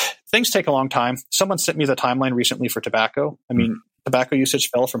 Things take a long time. Someone sent me the timeline recently for tobacco. I mean, tobacco usage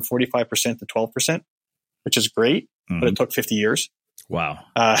fell from 45% to 12%, which is great, but it took 50 years. Wow.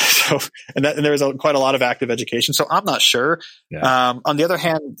 And there was quite a lot of active education. So I'm not sure. Yeah. On the other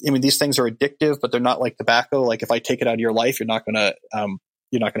hand, I mean, these things are addictive, but they're not like tobacco. Like if I take it out of your life, you're not going to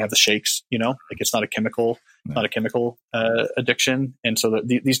have the shakes, like it's not a chemical, addiction. And so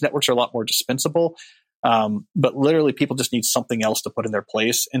these networks are a lot more dispensable. But literally people just need something else to put in their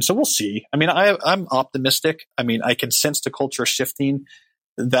place. And so we'll see. I mean, I'm optimistic. I mean, I can sense the culture shifting.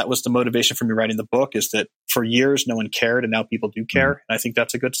 That was the motivation for me writing the book, is that for years, no one cared and now people do care. And I think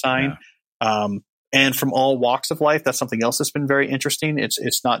that's a good sign. Yeah. And from all walks of life, that's something else that's been very interesting.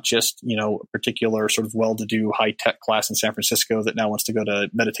 It's not just, a particular sort of well-to-do high-tech class in San Francisco that now wants to go to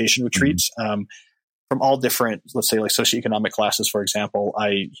meditation retreats. From all different, let's say like socioeconomic classes, for example,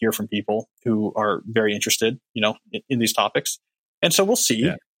 I hear from people who are very interested, in these topics. And so we'll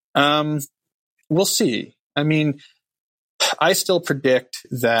see. Yeah. We'll see. I mean, I still predict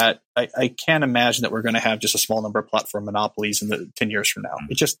that I can't imagine that we're going to have just a small number of platform monopolies in the 10 years from now.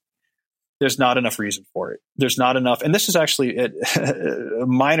 There's not enough reason for it. There's not enough. And this is actually a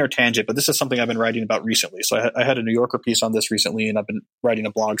minor tangent, but this is something I've been writing about recently. So I had a New Yorker piece on this recently, and I've been writing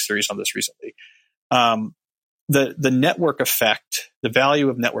a blog series on this recently. The network effect, the value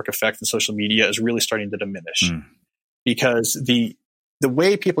of network effect in social media is really starting to diminish because the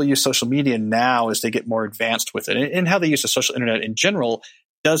way people use social media now as they get more advanced with it, and how they use the social internet in general,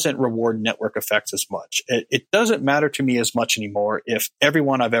 doesn't reward network effects as much. It doesn't matter to me as much anymore if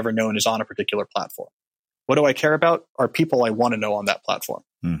everyone I've ever known is on a particular platform. What do I care about? Are people I want to know on that platform.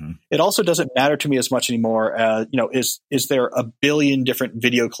 It also doesn't matter to me as much anymore. Is there a billion different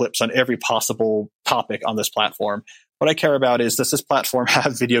video clips on every possible topic on this platform? What I care about is, does this platform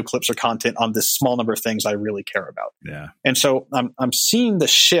have video clips or content on this small number of things I really care about? Yeah. And so I'm seeing the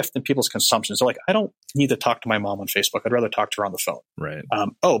shift in people's consumption. So like, I don't need to talk to my mom on Facebook. I'd rather talk to her on the phone. Right.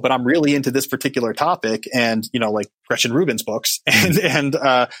 But I'm really into this particular topic, and like Gretchen Rubin's books, and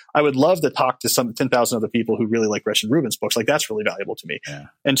I would love to talk to some 10,000 other people who really like Gretchen Rubin's books. Like that's really valuable to me. Yeah.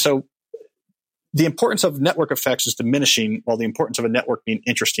 And so the importance of network effects is diminishing while the importance of a network being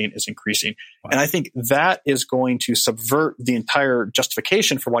interesting is increasing. Wow. And I think that is going to subvert the entire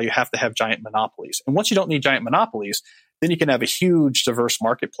justification for why you have to have giant monopolies. And once you don't need giant monopolies, then you can have a huge diverse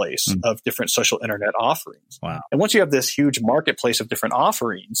marketplace of different social internet offerings. Wow. And once you have this huge marketplace of different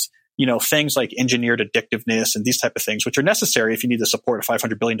offerings, things like engineered addictiveness and these type of things, which are necessary if you need to support a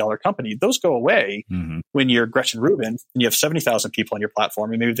 $500 billion company, those go away when you're Gretchen Rubin and you have 70,000 people on your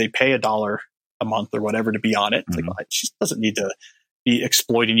platform, and maybe they pay $1 a month or whatever to be on it. It's like, well, she doesn't need to be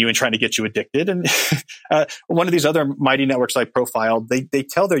exploiting you and trying to get you addicted. And one of these other mighty networks I profiled, they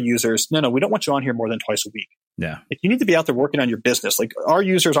tell their users, no, we don't want you on here more than twice a week. Yeah. Like, you need to be out there working on your business. Like, our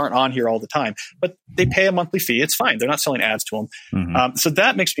users aren't on here all the time, but they pay a monthly fee. It's fine. They're not selling ads to them. So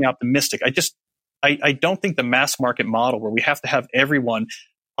that makes me optimistic. I don't think the mass market model where we have to have everyone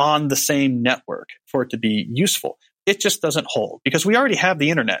on the same network for it to be useful, it just doesn't hold, because we already have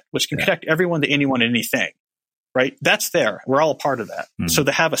the internet, which can connect everyone to anyone and anything. right? That's there. We're all a part of that. Mm-hmm. So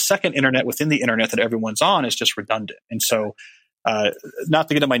to have a second internet within the internet that everyone's on is just redundant. And so, not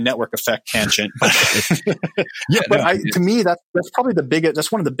to get into my network effect tangent, but, to me, that's probably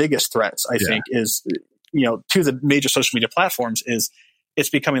that's one of the biggest threats, I think, is, to the major social media platforms is it's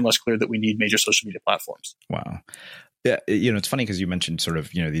becoming less clear that we need major social media platforms. Wow. Yeah, it's funny because you mentioned sort of,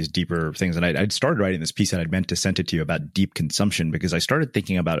 these deeper things. And I'd started writing this piece and I'd meant to send it to you about deep consumption because I started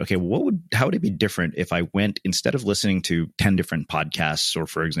thinking about, okay, how would it be different if I went, instead of listening to 10 different podcasts or,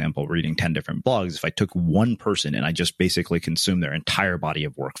 for example, reading 10 different blogs, if I took one person and I just basically consumed their entire body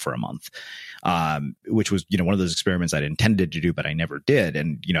of work for a month, which was, one of those experiments I'd intended to do, but I never did.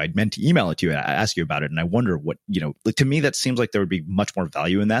 And, I'd meant to email it to you and ask you about it. And I wonder what, to me, that seems like there would be much more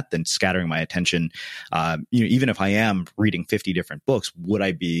value in that than scattering my attention. Even if I am reading 50 different books, would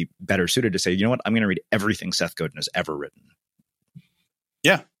I be better suited to say, you know what, I'm going to read everything Seth Godin has ever written?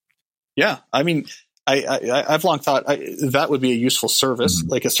 Yeah. I mean, I've long thought that would be a useful service,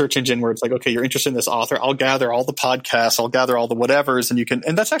 like a search engine where it's like, okay, you're interested in this author. I'll gather all the podcasts, I'll gather all the whatevers,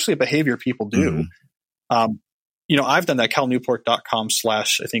 and that's actually a behavior people do. I've done that,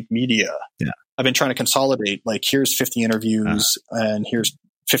 calnewport.com/media. Yeah. I've been trying to consolidate, like, here's 50 interviews and here's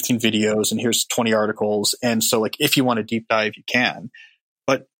 15 videos and here's 20 articles. And so, like, if you want to deep dive, you can.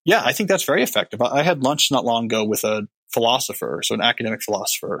 But yeah, I think that's very effective. I had lunch not long ago with a philosopher, so an academic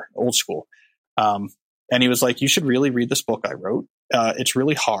philosopher, old school. And he was like, you should really read this book I wrote. It's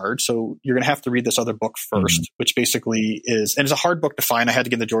really hard. So you're going to have to read this other book first, which basically is, and it's a hard book to find. I had to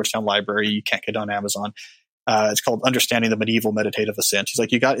get in the Georgetown Library. You can't get it on Amazon. It's called Understanding the Medieval Meditative Ascent. He's like,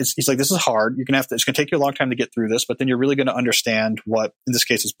 he's like, this is hard. It's going to take you a long time to get through this, but then you're really going to understand what, in this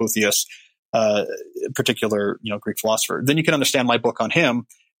case, is Boethius, particular, Greek philosopher. Then you can understand my book on him,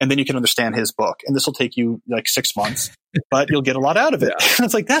 and then you can understand his book. And this will take you like 6 months, but you'll get a lot out of it. Yeah.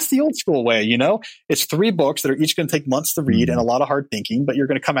 It's like, that's the old school way, It's 3 books that are each going to take months to read and a lot of hard thinking, but you're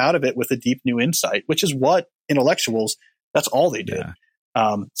going to come out of it with a deep new insight, which is what intellectuals, that's all they did. Yeah.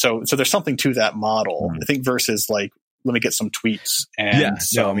 So there's something to that model, I think, versus like, let me get some tweets and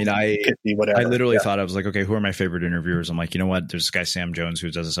I literally thought, I was like, okay, who are my favorite interviewers? I'm like, you know what? There's this guy, Sam Jones, who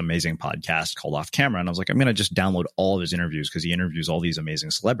does this amazing podcast called Off Camera. And I was like, I'm going to just download all of his interviews because he interviews all these amazing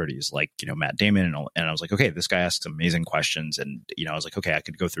celebrities like, Matt Damon. And I was like, okay, this guy asks amazing questions. And, I was like, okay, I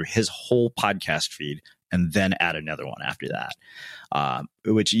could go through his whole podcast feed and then add another one after that,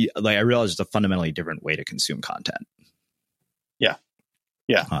 which, like, I realized is a fundamentally different way to consume content.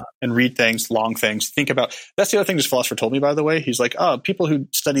 Yeah. And read things, long things. Think about, that's the other thing this philosopher told me, by the way. He's like, people who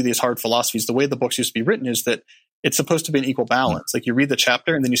study these hard philosophies, the way the books used to be written is that it's supposed to be an equal balance. Like, you read the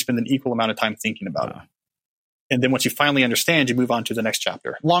chapter and then you spend an equal amount of time thinking about it. And then once you finally understand, you move on to the next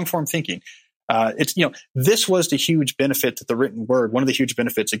chapter. Long form thinking. This was the huge benefit that the written word, one of the huge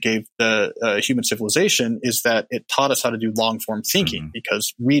benefits it gave the human civilization is that it taught us how to do long form thinking,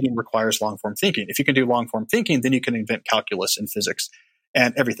 because reading requires long form thinking. If you can do long form thinking, then you can invent calculus and physics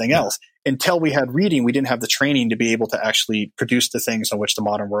and everything else. Until we had reading, we didn't have the training to be able to actually produce the things on which the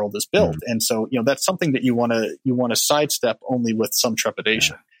modern world is built. And so, that's something that you want to sidestep only with some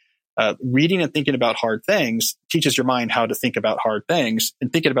trepidation. Reading and thinking about hard things teaches your mind how to think about hard things,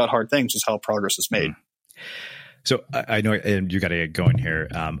 and thinking about hard things is how progress is made. So I know, and you got to get going here.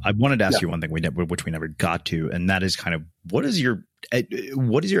 I wanted to ask you one thing which we never got to, and that is kind of what does your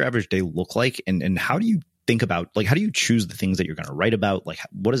average day look like, and how do you think about, like, how do you choose the things that you're going to write about? Like,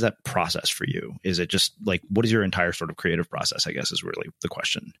 what is that process for you? Is it just like, what is your entire sort of creative process, I guess, is really the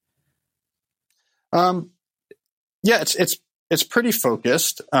question. It's pretty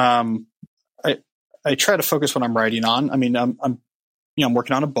focused. I try to focus what I'm writing on. I mean, I'm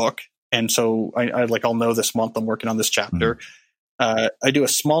working on a book. And so I'll know this month I'm working on this chapter. I do a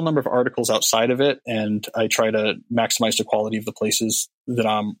small number of articles outside of it, and I try to maximize the quality of the places that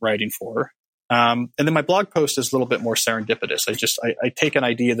I'm writing for. And then my blog post is a little bit more serendipitous. I take an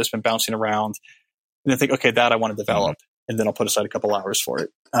idea that's been bouncing around and then think, okay, that I want to develop. And then I'll put aside a couple hours for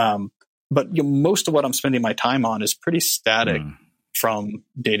it. But most of what I'm spending my time on is pretty static from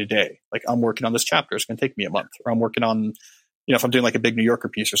day to day. Like, I'm working on this chapter. It's going to take me a month. Or I'm working on, if I'm doing like a big New Yorker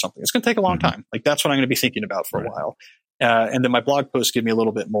piece or something, it's going to take a long time. Like, that's what I'm going to be thinking about for a while. And then my blog posts give me a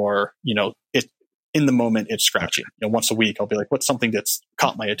little bit more, in the moment it's scratching. Once a week, I'll be like, what's something that's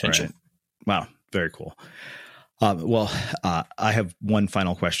caught my attention? Right. Wow. Very cool. I have one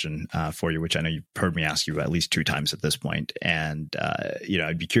final question for you, which I know you've heard me ask you at least 2 times at this point. And,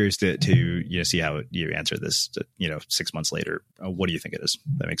 I'd be curious to see how you answer this, 6 months later. What do you think it is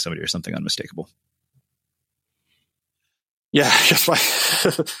that makes somebody or something unmistakable? Yeah, just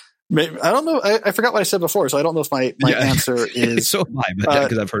Maybe, I don't know. I forgot what I said before, so I don't know if my answer is so am I,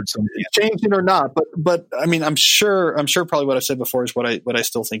 because I've heard so many changing or not. But I mean, I'm sure probably what I said before is what I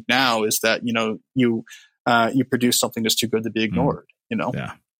still think now is that you produce something that's too good to be ignored.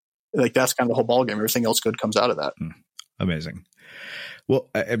 Yeah. Like that's kind of the whole ballgame. Everything else good comes out of that. Amazing. Well,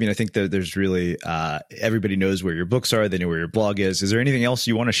 I mean, I think that there's really everybody knows where your books are. They know where your blog is. Is there anything else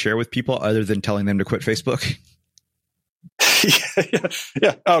you want to share with people other than telling them to quit Facebook?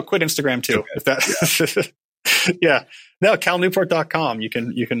 Yeah. Oh, quit Instagram too. If that, yeah. No, calnewport.com. You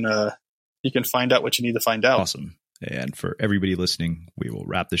can find out what you need to find out. Awesome. And for everybody listening, we will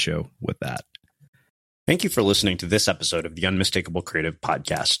wrap the show with that. Thank you for listening to this episode of the Unmistakable Creative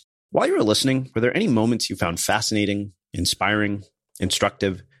Podcast. While you were listening, were there any moments you found fascinating, inspiring,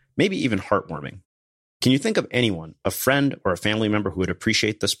 instructive, maybe even heartwarming? Can you think of anyone, a friend or a family member who would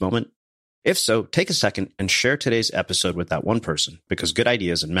appreciate this moment? If so, take a second and share today's episode with that one person, because good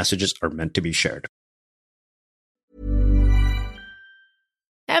ideas and messages are meant to be shared.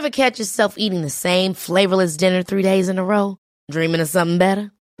 Ever catch yourself eating the same flavorless dinner 3 days in a row? Dreaming of something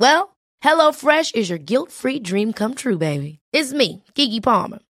better? Well, HelloFresh is your guilt-free dream come true, baby. It's me, Keke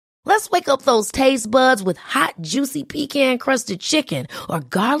Palmer. Let's wake up those taste buds with hot, juicy pecan-crusted chicken or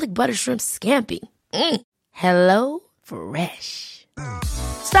garlic butter shrimp scampi. Hello Fresh.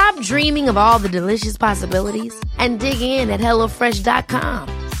 Stop dreaming of all the delicious possibilities and dig in at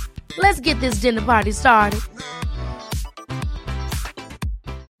HelloFresh.com. Let's get this dinner party started.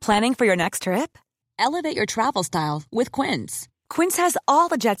 Planning for your next trip? Elevate your travel style with Quince. Quince has all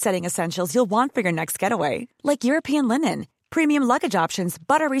the jet-setting essentials you'll want for your next getaway, like European linen, premium luggage options,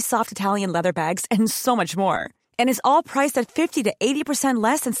 buttery soft Italian leather bags, and so much more. And is all priced at 50 to 80%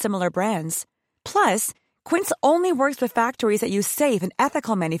 less than similar brands. Plus, Quince only works with factories that use safe and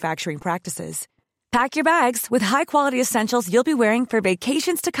ethical manufacturing practices. Pack your bags with high-quality essentials you'll be wearing for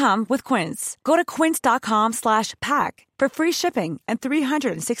vacations to come with Quince. Go to quince.com/pack for free shipping and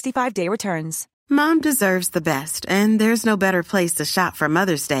 365-day returns. Mom deserves the best, and there's no better place to shop for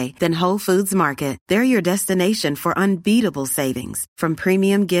Mother's Day than Whole Foods Market. They're your destination for unbeatable savings, from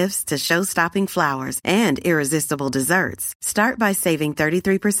premium gifts to show-stopping flowers and irresistible desserts. Start by saving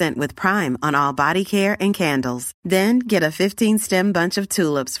 33% with Prime on all body care and candles. Then get a 15-stem bunch of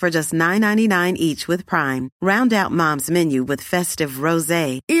tulips for just $9.99 each with Prime. Round out Mom's menu with festive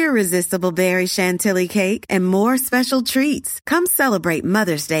rosé, irresistible berry chantilly cake, and more special treats. Come celebrate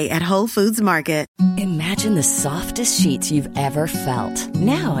Mother's Day at Whole Foods Market. Imagine the softest sheets you've ever felt.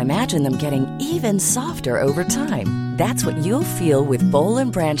 Now imagine them getting even softer over time. That's what you'll feel with Boll &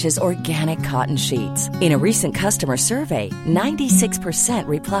 Branch's organic cotton sheets. In a recent customer survey, 96%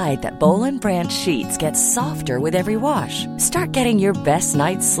 replied that Boll & Branch sheets get softer with every wash. Start getting your best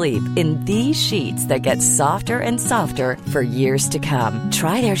night's sleep in these sheets that get softer and softer for years to come.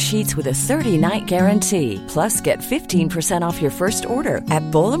 Try their sheets with a 30-night guarantee. Plus, get 15% off your first order at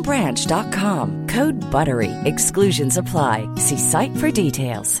bollandbranch.com. Code BUTTERY. Exclusions apply. See site for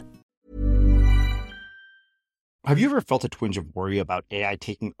details. Have you ever felt a twinge of worry about AI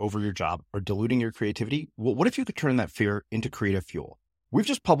taking over your job or diluting your creativity? Well, what if you could turn that fear into creative fuel? We've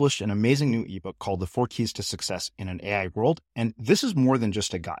just published an amazing new ebook called The 4 Keys to Success in an AI World, and this is more than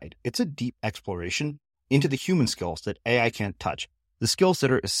just a guide. It's a deep exploration into the human skills that AI can't touch, the skills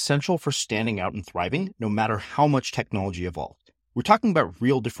that are essential for standing out and thriving no matter how much technology evolved. We're talking about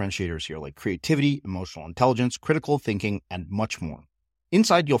real differentiators here like creativity, emotional intelligence, critical thinking, and much more.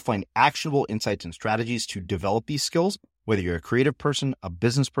 Inside, you'll find actionable insights and strategies to develop these skills, whether you're a creative person, a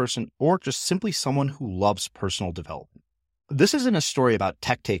business person, or just simply someone who loves personal development. This isn't a story about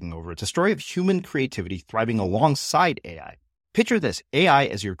tech taking over. It's a story of human creativity thriving alongside AI. Picture this, AI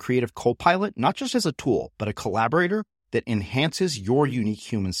as your creative co-pilot, not just as a tool, but a collaborator that enhances your unique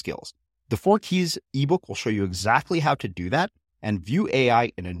human skills. The 4 Keys ebook will show you exactly how to do that and view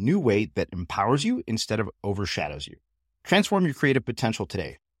AI in a new way that empowers you instead of overshadows you. Transform your creative potential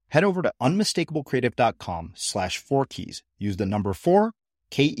today. Head over to unmistakablecreative.com/4keys. Use the number 4,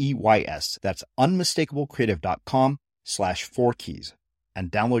 KEYS. That's unmistakablecreative.com/4keys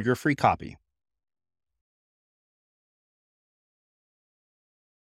and download your free copy.